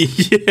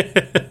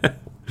 Yeah.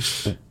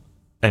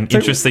 An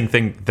interesting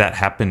thing that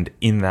happened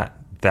in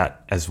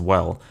that as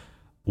well,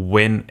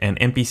 when an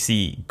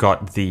NPC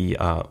got the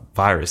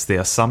virus, there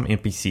are some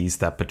NPCs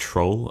that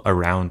patrol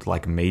around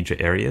major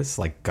areas,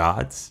 like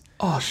guards.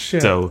 Oh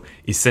shit! So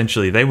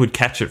essentially, they would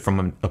catch it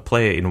from a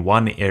player in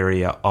one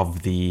area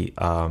of the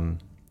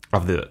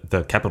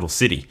capital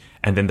city,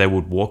 and then they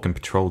would walk and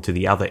patrol to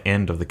the other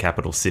end of the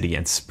capital city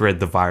and spread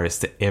the virus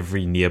to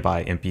every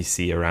nearby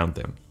NPC around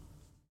them.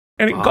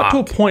 And it got to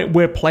a point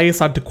where players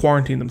started to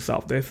quarantine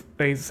themselves.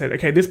 They said,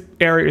 okay, this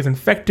area is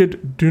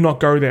infected, do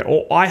not go there.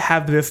 Or I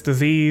have this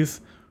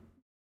disease.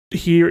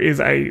 Here is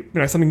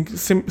something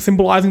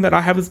symbolizing that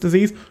I have this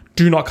disease.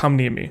 Do not come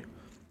near me.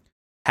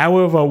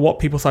 However, what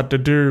people started to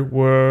do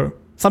were,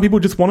 some people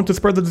just wanted to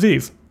spread the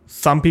disease.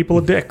 Some people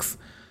are dicks.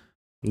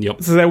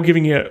 Yep. So they were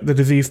giving the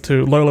disease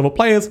to low-level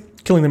players,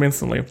 killing them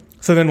instantly.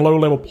 So then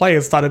low-level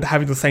players started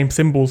having the same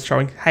symbols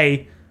showing,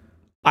 hey,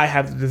 I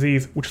have the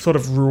disease, which sort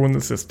of ruined the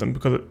system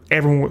because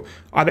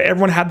either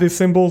everyone had these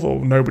symbols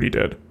or nobody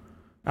did.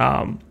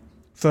 So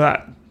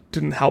that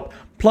didn't help.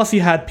 Plus,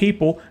 you had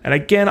people, and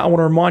again, I want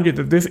to remind you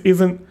that this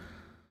isn't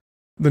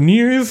the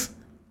news.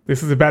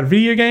 This is about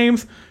video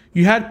games.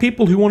 You had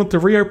people who wanted to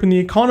reopen the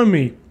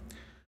economy,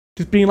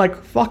 just being like,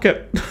 fuck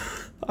it,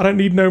 I don't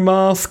need no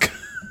mask.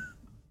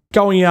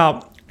 Going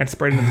out and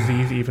spreading the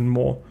disease even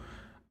more.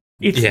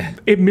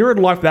 It mirrored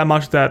life that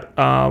much that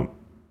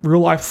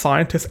real-life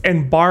scientists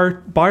and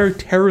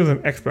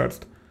bioterrorism experts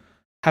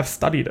have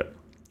studied it.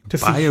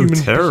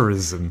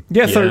 Bioterrorism?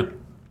 Yeah, so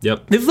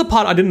Yep. This is the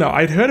part I didn't know.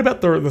 I'd heard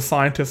about the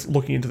scientists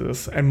looking into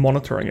this and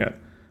monitoring it,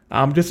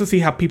 just to see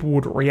how people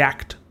would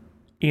react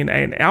in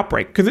an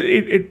outbreak. Because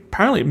it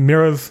apparently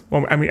mirrors,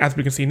 as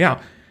we can see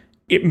now,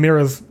 it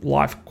mirrors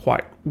life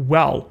quite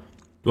well.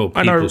 Well,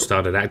 people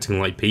started acting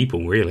like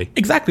people, really.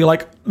 Exactly.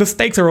 The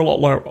stakes are a lot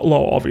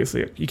lower,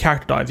 obviously. Your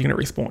character dies, you're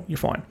going to respawn, you're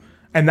fine.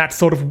 And that's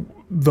sort of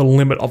the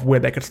limit of where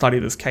they could study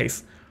this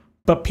case.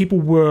 But people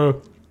were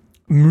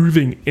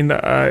moving in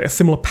a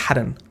similar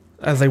pattern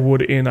as they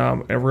would in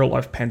a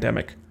real-life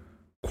pandemic.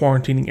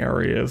 Quarantining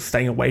areas,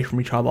 staying away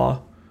from each other.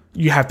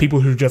 You have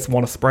people who just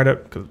want to spread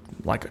it, because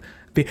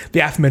the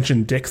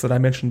aforementioned dicks that I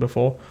mentioned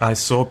before. I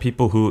saw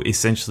people who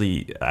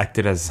essentially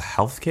acted as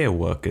healthcare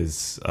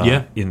workers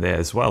in there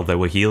as well. They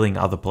were healing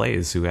other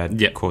players who had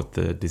caught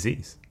the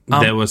disease.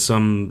 There were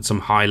some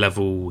high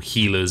level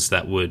healers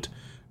that would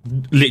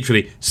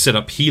literally set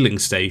up healing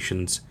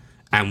stations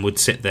and would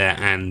sit there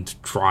and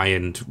try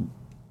and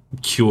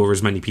cure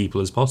as many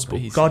people as possible.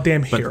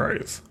 Goddamn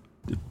heroes.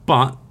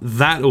 But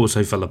that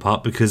also fell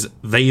apart because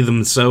they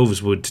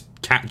themselves would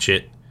catch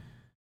it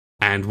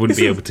and wouldn't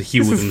be able to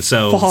heal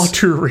themselves. Far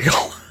too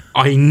real.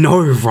 I know,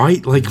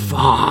 right? Like,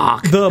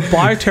 fuck. The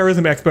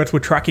bioterrorism experts were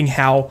tracking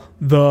how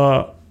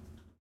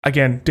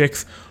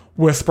dicks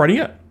were spreading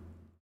it.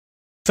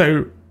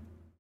 So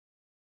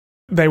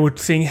they were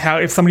seeing how,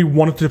 if somebody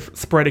wanted to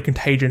spread a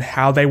contagion,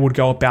 how they would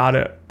go about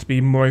it to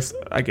be most,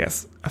 I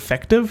guess,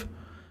 effective,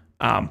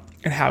 and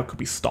how it could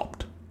be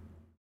stopped.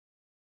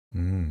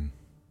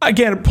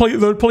 Again, there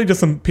were probably just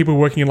some people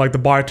working in like the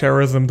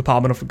bioterrorism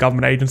department of a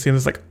government agency, and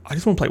it's like, I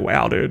just want to play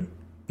WoW, dude.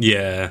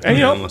 Yeah.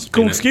 And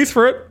cool excuse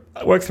for it.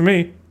 It works for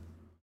me.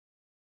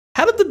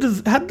 How did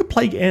the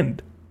plague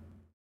end?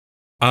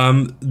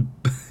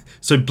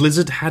 So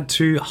Blizzard had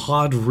to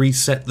hard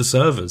reset the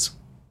servers.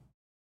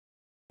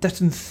 That's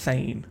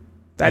insane.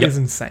 That is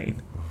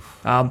insane.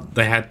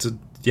 They had to,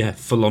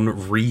 full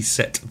on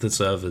reset the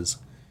servers.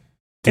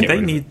 Did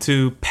they need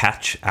to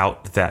patch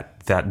out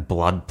that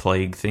blood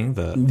plague thing?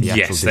 The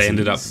actual disease? They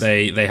ended up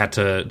they had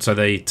to. So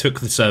they took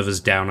the servers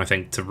down, I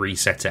think, to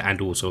reset it, and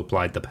also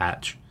applied the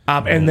patch.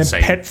 And then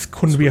pets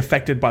couldn't be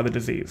affected by the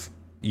disease.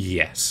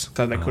 Yes,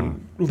 so they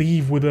couldn't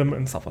leave with them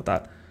and stuff like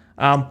that.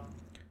 Now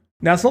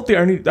that's not the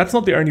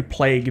only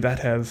plague that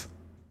has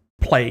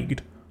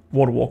plagued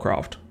World of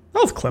Warcraft.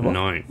 That was clever.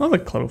 No, that was a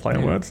clever play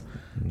on words.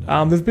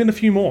 There's been a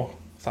few more,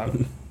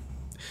 Simon.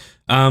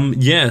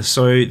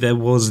 So there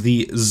was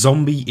the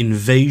zombie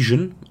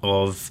invasion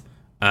of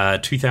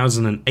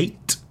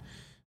 2008,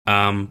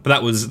 but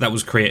that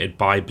was created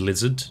by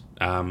Blizzard.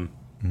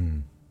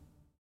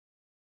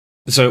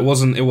 So it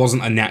wasn't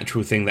a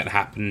natural thing that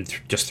happened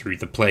just through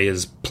the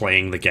players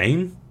playing the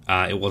game.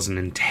 It was an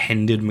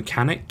intended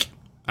mechanic,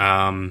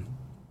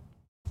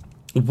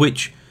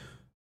 which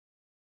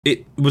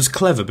it was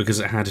clever because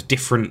it had a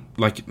different,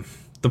 like,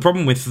 the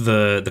problem with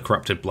the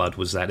corrupted blood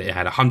was that it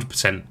had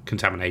 100%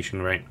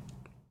 contamination rate.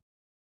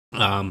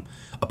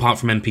 Apart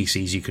from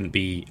NPCs, you couldn't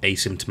be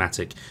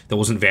asymptomatic. There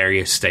wasn't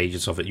various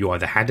stages of it. You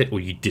either had it or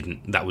you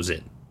didn't. That was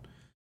it.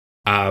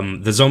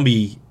 The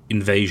zombie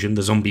invasion,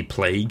 the zombie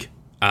plague,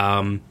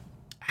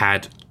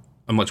 had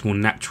a much more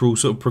natural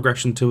sort of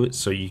progression to it.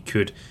 So you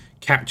could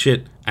catch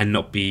it and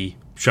not be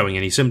showing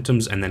any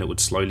symptoms, and then it would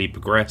slowly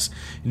progress.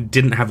 It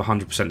didn't have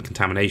 100%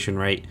 contamination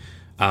rate.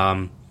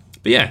 But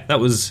yeah, that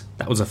was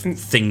a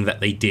thing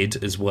that they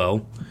did as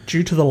well.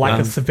 Due to the lack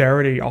of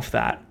severity of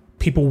that,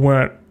 people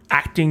weren't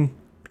acting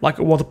like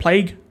it was a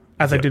plague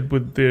as they did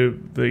with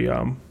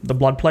the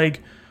blood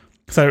plague,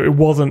 so it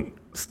wasn't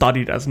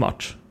studied as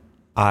much.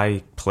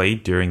 I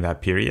played during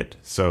that period,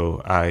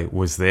 so I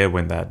was there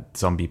when that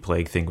zombie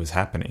plague thing was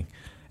happening,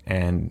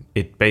 and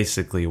it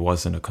basically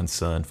wasn't a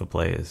concern for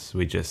players.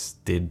 We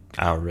just did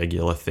our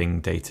regular thing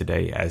day to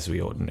day as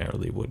we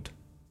ordinarily would.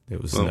 There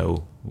was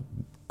no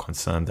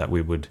concern that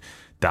we would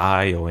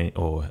die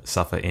or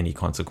suffer any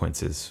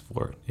consequences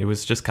for it. It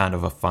was just kind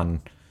of a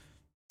fun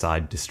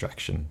side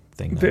distraction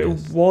thing. There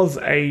was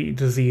a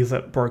disease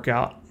that broke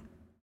out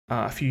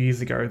a few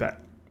years ago that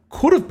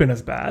could have been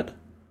as bad.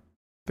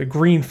 The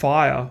Green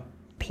Fire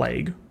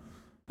Plague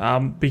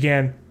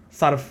began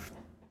start of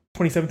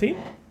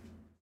 2017.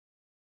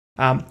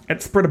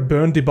 It spread a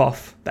burn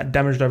debuff that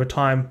damaged over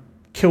time,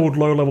 killed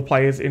low-level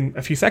players in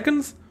a few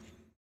seconds.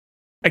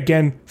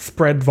 Again,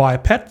 spread via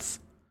pets.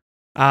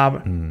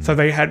 So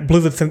they had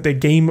Blizzard sent their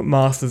game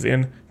masters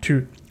in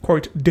to,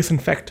 quote,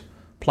 disinfect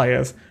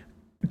players.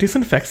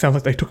 Disinfect sounds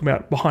like they took them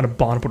out behind a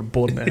barn and put a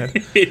bullet in their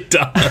head. It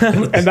does.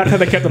 And that's how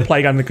they kept the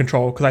plague under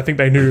control, because I think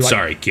they knew, like,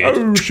 sorry, kid.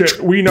 Oh shit,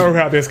 we know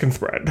how this can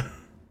spread.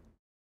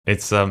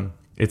 It's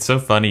so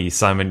funny,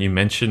 Simon, you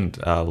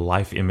mentioned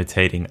life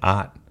imitating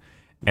art.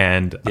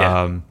 And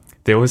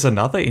there was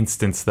another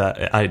instance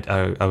that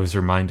I was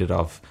reminded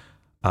of.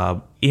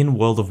 In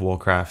World of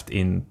Warcraft,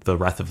 in the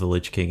Wrath of the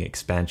Lich King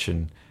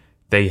expansion,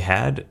 they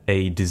had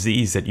a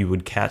disease that you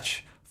would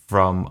catch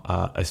from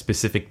a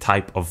specific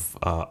type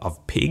of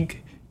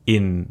pig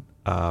in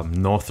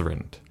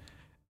Northrend.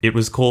 It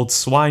was called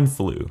swine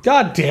flu.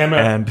 God damn it!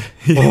 And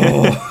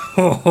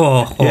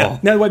yeah.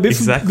 Now, wait,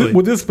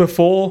 was this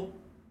before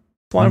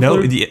swine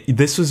flu? No,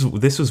 this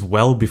was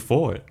well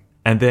before it.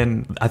 And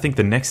then I think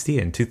the next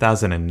year, in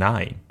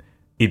 2009,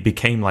 it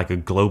became like a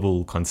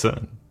global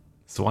concern.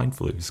 Swine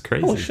flu is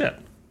crazy. Holy shit!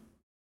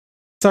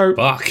 So,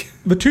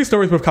 the two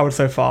stories we've covered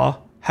so far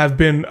have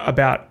been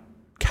about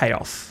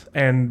chaos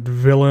and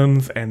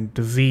villains and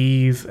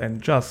disease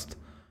and just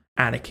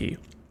anarchy.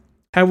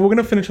 However, we're going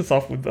to finish this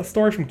off with a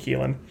story from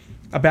Keelan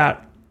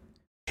about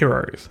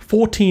heroes.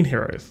 14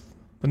 heroes.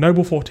 The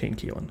Noble 14,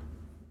 Keelan.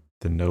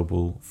 The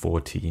Noble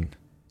 14.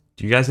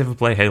 Do you guys ever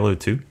play Halo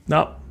 2?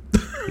 No.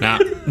 Nah.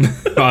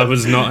 I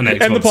was not an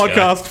Xbox End the podcast.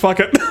 guy. Fuck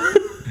it.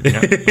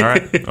 Yeah. All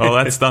right. Well,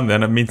 that's done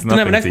then. It means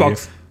nothing to you.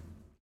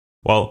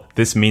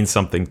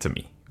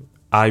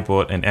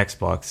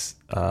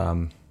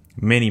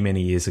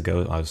 many years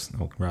ago,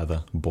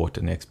 bought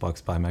an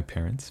Xbox by my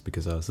parents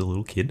because I was a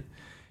little kid.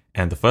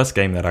 And the first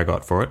game that I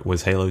got for it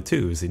was Halo 2.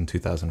 It was in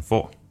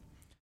 2004.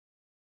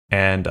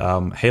 And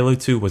Halo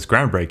 2 was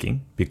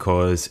groundbreaking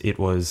because it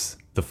was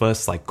the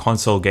first like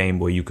console game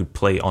where you could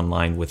play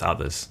online with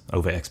others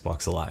over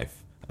Xbox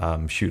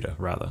Live, shooter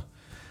rather.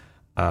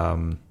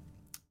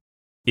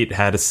 It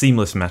had a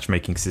seamless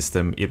matchmaking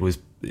system.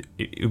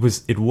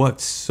 It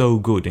worked so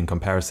good in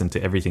comparison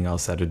to everything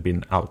else that had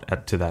been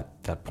out to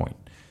that point.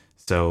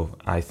 So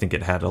I think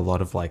it had a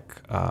lot of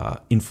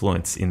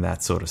influence in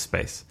that sort of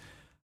space.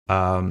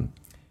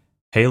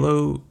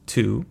 Halo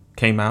 2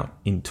 came out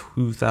in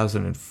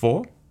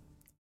 2004,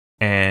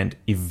 and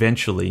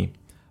eventually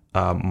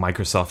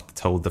Microsoft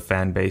told the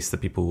fan base, the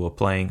people who were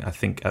playing, I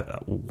think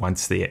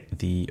once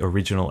the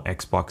original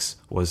Xbox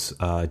was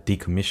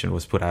decommissioned,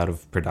 was put out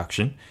of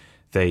production,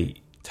 they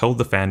told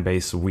the fan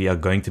base, we are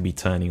going to be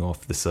turning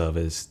off the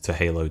servers to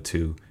Halo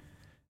 2,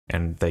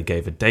 and they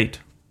gave a date,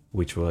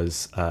 which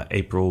was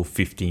April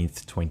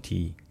 15th,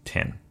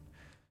 2010.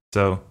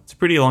 So it's a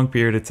pretty long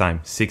period of time,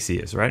 6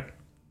 years, right?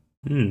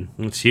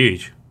 That's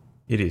huge.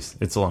 It is.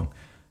 It's long.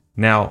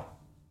 Now,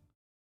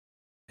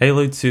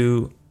 Halo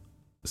 2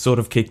 sort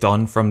of kicked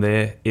on from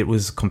there. It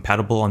was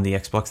compatible on the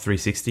Xbox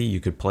 360.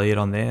 You could play it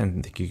on there,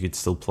 and you could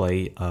still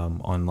play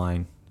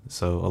online.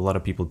 So a lot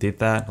of people did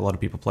that. A lot of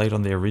people played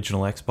on the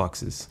original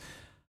Xboxes.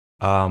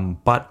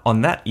 But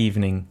on that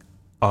evening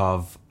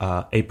of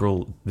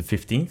April the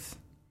 15th,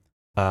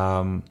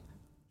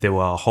 there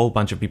were a whole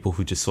bunch of people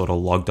who just sort of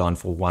logged on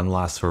for one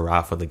last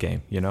hurrah for the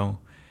game, you know?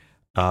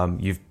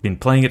 You've been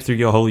playing it through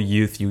your whole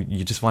youth.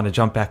 You just want to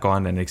jump back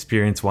on and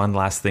experience one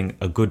last thing,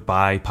 a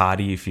goodbye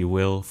party, if you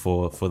will,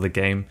 for the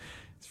game.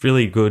 It's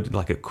really good,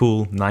 like a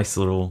cool, nice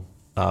little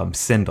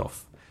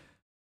send-off.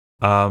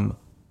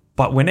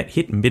 But when it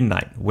hit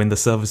midnight, when the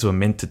servers were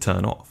meant to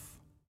turn off,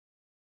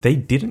 they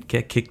didn't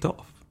get kicked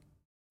off.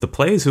 The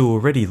players who were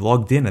already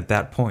logged in at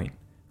that point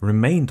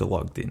remained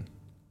logged in.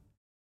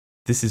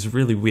 This is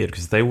really weird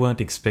because they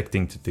weren't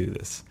expecting to do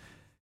this.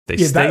 They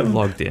stayed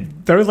logged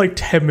in. There was like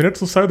 10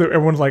 minutes or so that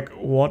everyone's like,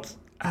 what's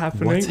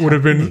happening? Would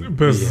have been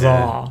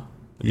bizarre.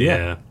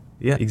 Yeah,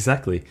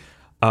 exactly.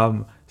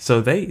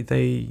 So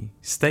they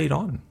stayed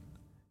on.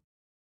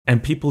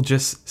 And people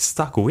just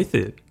stuck with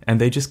it. And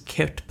they just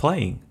kept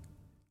playing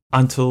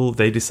until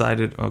they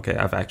decided, okay,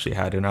 I've actually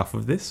had enough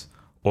of this.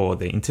 Or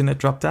their internet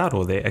dropped out,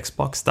 or their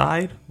Xbox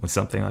died, or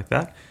something like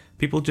that.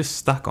 People just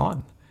stuck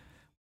on.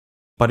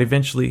 But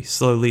eventually,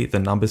 slowly, the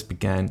numbers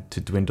began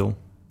to dwindle.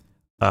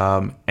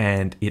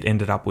 And it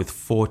ended up with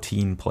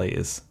 14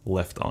 players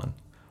left on.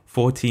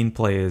 14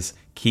 players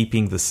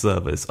keeping the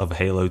servers of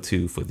Halo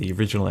 2 for the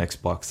original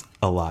Xbox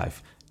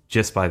alive,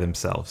 just by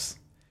themselves.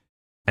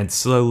 And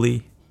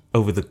slowly,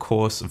 over the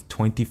course of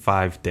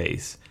 25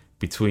 days,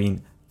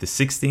 between the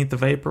 16th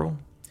of April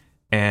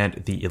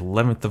and the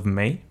 11th of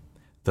May,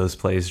 those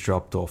players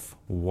dropped off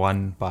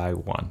one by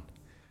one.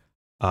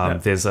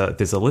 There's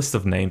a list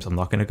of names. I'm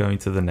not going to go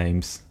into the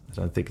names. I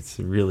don't think it's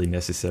really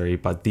necessary,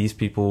 but these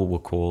people were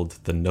called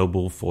the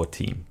Noble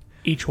 14.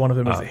 Each one of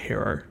them is a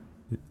hero.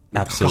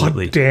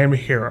 Absolutely. Goddamn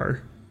hero.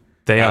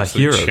 They are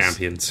heroes.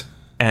 Champions.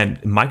 And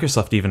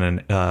Microsoft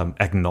even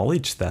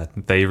acknowledged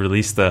that. They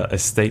released a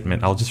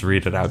statement. I'll just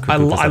read it out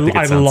quickly.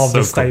 I love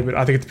the statement.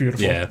 I think it's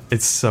beautiful. Yeah.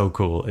 It's so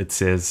cool. It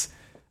says,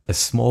 a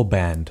small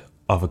band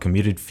of a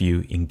committed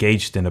few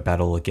engaged in a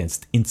battle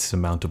against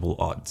insurmountable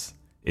odds.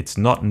 It's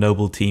not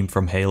Noble Team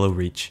from Halo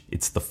Reach.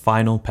 It's the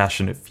final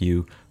passionate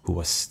few who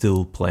are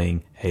still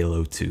playing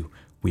Halo 2.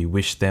 We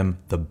wish them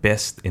the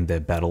best in their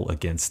battle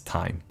against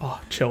time. Oh,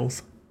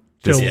 chills.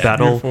 This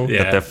battle Beautiful.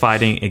 that they're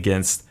fighting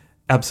against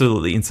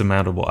absolutely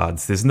insurmountable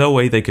odds. There's no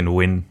way they can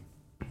win.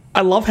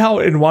 I love how,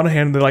 in one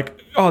hand, they're like,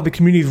 oh, the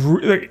community's...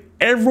 like,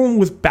 everyone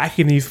was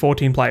backing these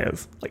 14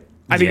 players. Like,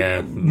 I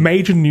think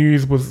major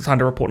news was starting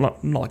to report...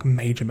 Not like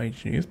major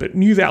news, but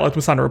news outlets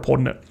were starting to report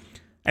on it.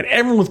 And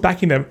everyone was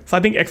backing them. So I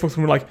think Xbox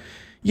were like,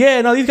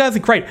 yeah, no, these guys are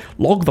great.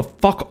 Log the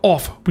fuck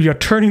off. We are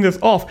turning this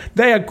off.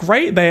 They are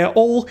great. They are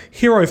all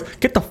heroes.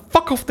 Get the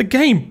fuck off the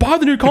game. Buy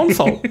the new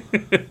console.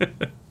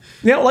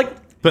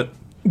 But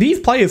these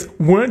players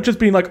weren't just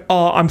being like,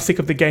 oh, I'm sick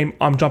of the game.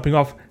 I'm jumping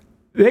off.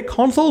 Their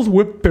consoles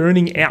were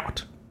burning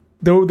out.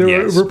 There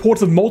were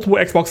reports of multiple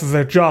Xboxes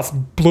that just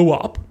blew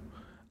up.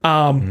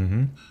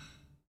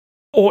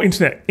 Or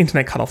internet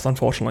cutoffs,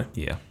 unfortunately.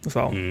 Yeah. As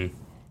well.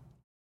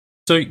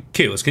 So,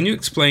 Keyless, can you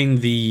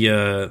explain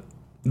the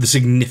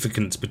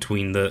significance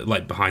between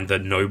behind the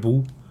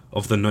Noble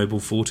of the Noble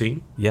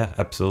 14? Yeah,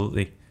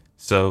 absolutely.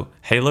 So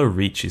Halo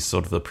Reach is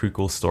sort of the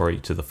prequel story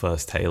to the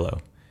first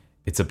Halo.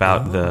 It's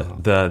about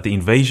the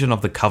invasion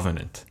of the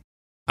Covenant.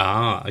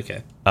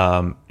 Okay.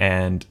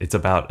 And it's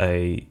about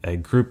a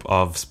group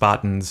of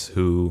Spartans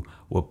who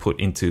were put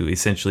into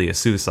essentially a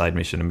suicide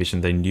mission, a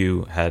mission they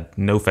knew had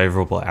no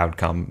favorable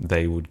outcome.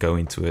 They would go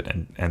into it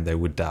and they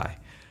would die.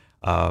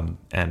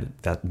 And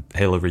that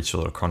Halo Reach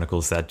sort of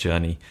chronicles that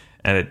journey.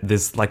 And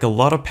there's like a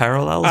lot of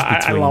parallels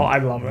between I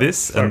love this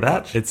so and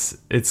that. Much.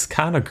 It's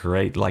kind of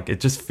great. Like it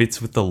just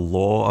fits with the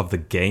lore of the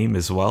game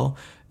as well.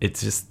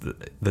 it's just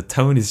the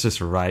tone is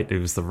just right. It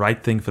was the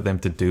right thing for them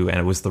to do, and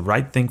it was the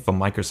right thing for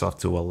Microsoft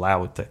to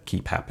allow it to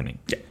keep happening.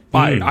 Yeah,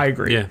 I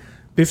agree. Yeah.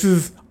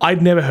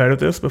 I'd never heard of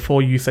this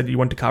before you said you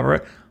wanted to cover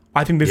it.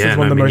 I think this is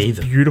one of the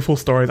most beautiful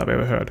stories I've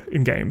ever heard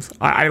in games.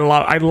 I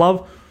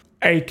love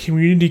a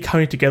community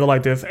coming together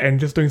like this and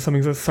just doing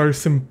something that's so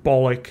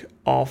symbolic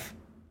of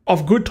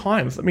good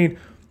times. I mean,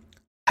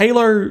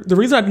 Halo, the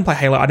reason I didn't play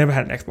Halo, I never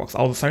had an Xbox.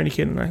 I was a Sony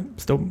kid and I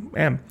still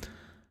am.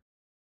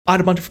 I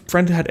had a bunch of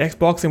friends who had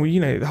Xbox and we,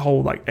 the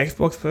whole like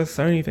Xbox versus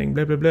Sony thing,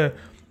 blah, blah, blah.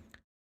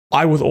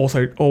 I was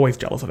also always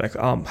jealous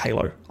of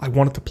Halo. I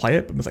wanted to play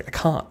it, but I was like, I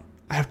can't.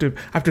 I have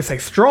to stay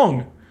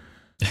strong.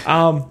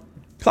 So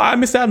I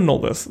missed out on all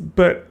this,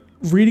 but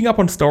reading up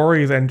on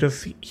stories and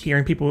just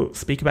hearing people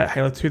speak about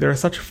Halo 2, there are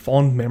such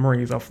fond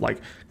memories of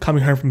like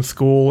coming home from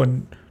school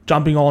and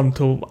jumping on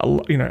till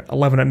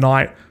 11 at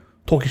night,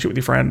 talking shit with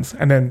your friends,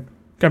 and then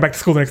going back to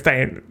school the next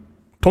day and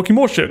talking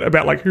more shit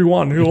about like who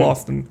won, who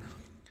lost, and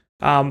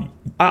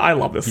I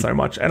love this so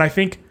much. And I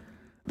think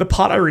the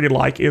part I really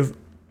like is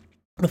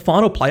the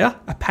final player,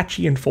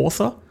 Apache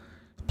Enforcer,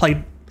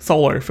 played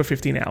solo for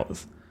 15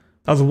 hours.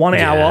 That was 1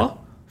 hour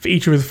for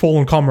each of his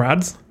fallen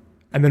comrades,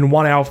 and then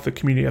 1 hour for the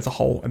community as a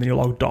whole, and then you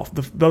logged off.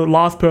 The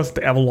last person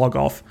to ever log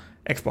off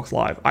Xbox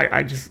Live.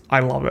 I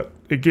love it.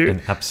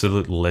 An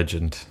absolute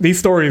legend. These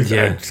stories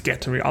just get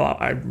to me.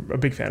 I'm a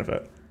big fan of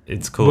it.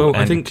 It's cool. Well, and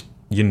I think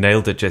you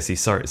nailed it, Jesse.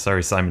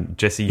 Sorry, Simon.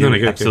 Jesse,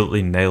 you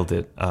absolutely nailed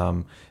it.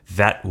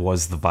 That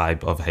was the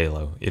vibe of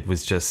Halo. It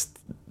was just,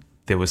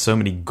 there were so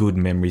many good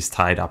memories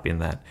tied up in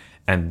that.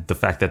 And the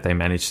fact that they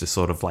managed to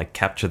sort of like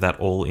capture that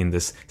all in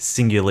this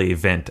singular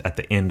event at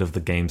the end of the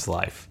game's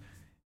life,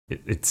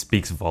 it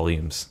speaks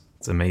volumes.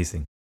 It's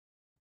amazing.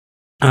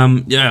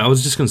 I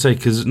was just going to say,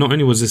 because not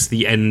only was this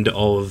the end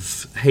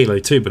of Halo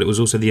 2, but it was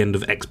also the end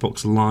of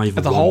Xbox Live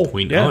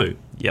 1.0.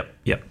 Yep.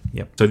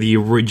 So the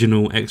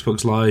original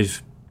Xbox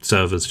Live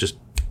servers just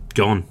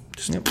gone,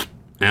 just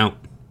out.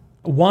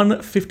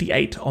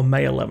 1:58 on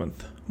May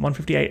 11th,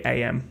 1:58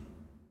 a.m.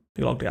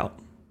 He logged out.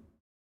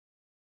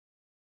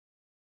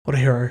 What a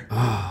hero!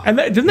 And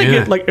didn't they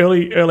get like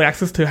early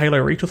access to Halo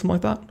Reach or something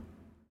like that?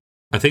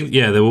 I think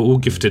they were all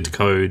gifted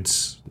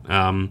codes,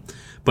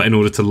 but in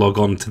order to log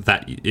on to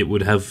that, it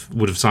would have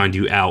signed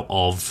you out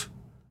of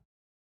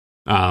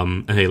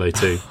Halo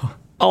 2.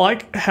 I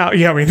like how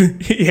they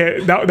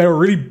were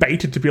really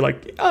baited to be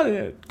like, oh,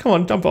 yeah, come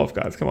on, jump off,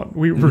 guys, come on,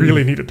 we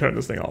really need to turn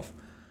this thing off.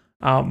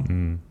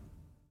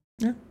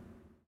 Yeah.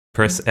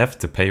 Press F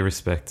to pay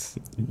respects.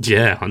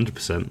 Yeah,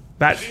 100%.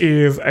 That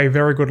is a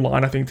very good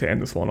line, I think, to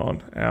end this one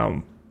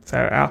on. So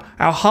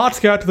our hearts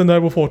go out to the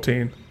Noble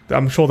 14.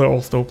 I'm sure they're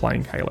all still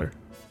playing Halo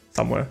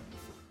somewhere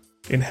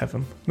in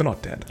heaven. They're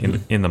not dead.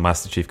 In the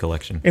Master Chief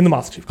Collection. In the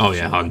Master Chief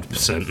Collection. Oh, yeah,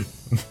 100%.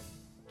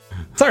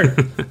 So,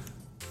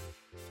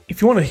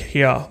 if you want to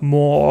hear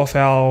more of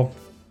our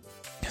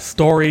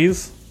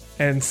stories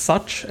and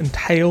such, and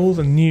tales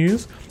and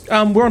news,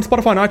 we're on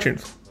Spotify and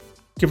iTunes.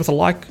 Give us a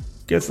like,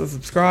 give us a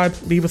subscribe,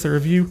 leave us a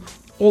review,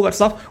 all that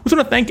stuff. We just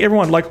want to thank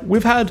everyone. Like,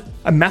 we've had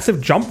a massive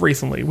jump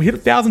recently. We hit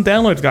 1,000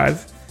 downloads,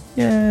 guys.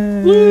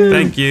 Yeah.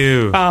 Thank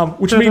you.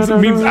 Which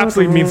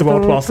absolutely means the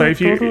world to us. So if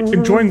you're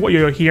enjoying what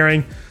you're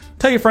hearing,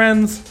 tell your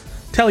friends,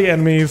 tell your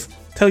enemies,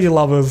 tell your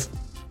lovers,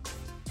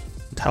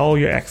 tell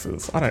your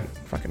exes. I don't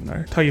fucking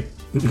know. Tell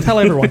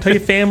everyone. Tell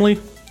your family.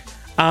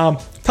 Tell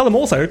them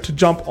also to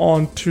jump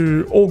on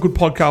to all good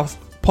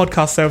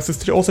podcast services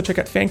to also check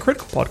out Fan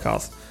Critical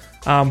Podcast.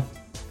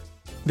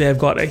 They've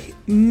got a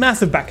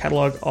massive back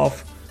catalogue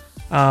of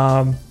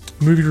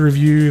movie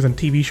reviews and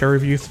TV show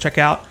reviews to check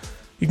out.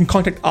 You can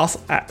contact us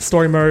at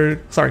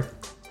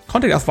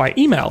contact us via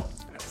email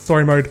at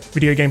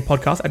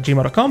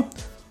storymodevideogamepodcast@gmail.com,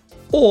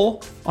 or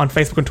on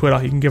Facebook and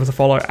Twitter. You can give us a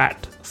follow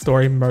at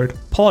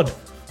storymodepod.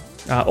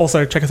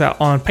 Also, check us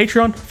out on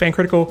Patreon, Fan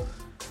Critical.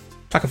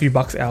 Chuck a few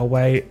bucks our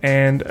way,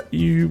 and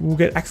you will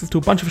get access to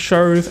a bunch of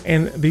shows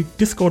and the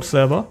Discord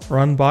server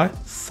run by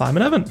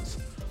Simon Evans.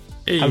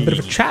 Hey. Have a bit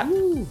of a chat.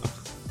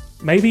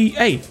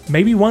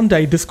 Maybe one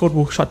day Discord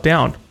will shut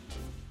down,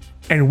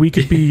 and we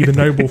could be the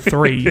Noble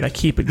 3 that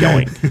keep it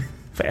going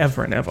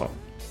forever and ever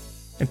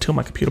until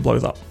my computer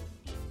blows up.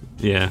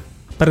 Yeah.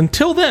 But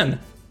until then,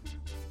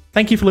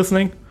 thank you for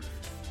listening.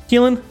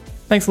 Keelan,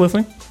 thanks for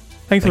listening.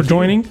 Thanks for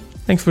joining.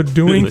 Thanks for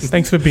doing.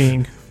 Thanks for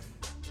being.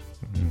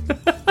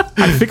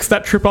 I fixed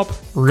that trip up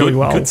really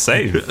well. Good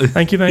save.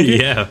 Thank you.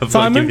 Yeah,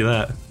 Simon, I'll give you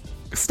that.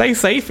 Stay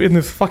safe in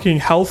this fucking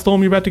hellstorm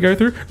you're about to go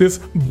through. This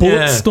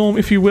bullet storm,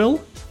 if you will.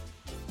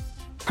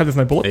 Hope there's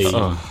no bullets. Hey.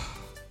 Oh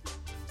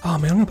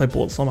man, I'm gonna play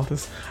Bulletstorm after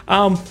this.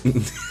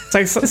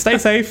 Stay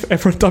safe,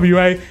 everyone.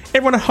 WA,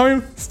 everyone at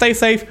home, stay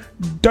safe.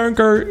 Don't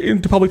go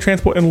into public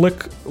transport and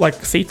lick like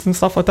seats and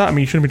stuff like that. I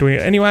mean, you shouldn't be doing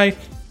it anyway.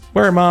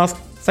 Wear a mask,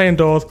 stay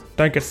indoors,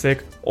 don't get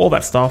sick, all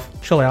that stuff.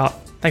 Chill out.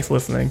 Thanks for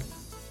listening.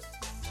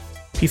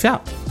 Peace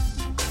out.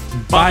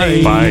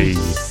 Bye. Bye.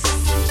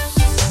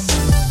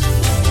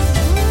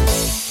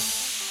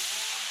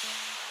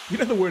 You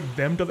know the word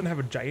 "them" doesn't have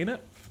a J in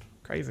it?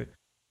 Crazy.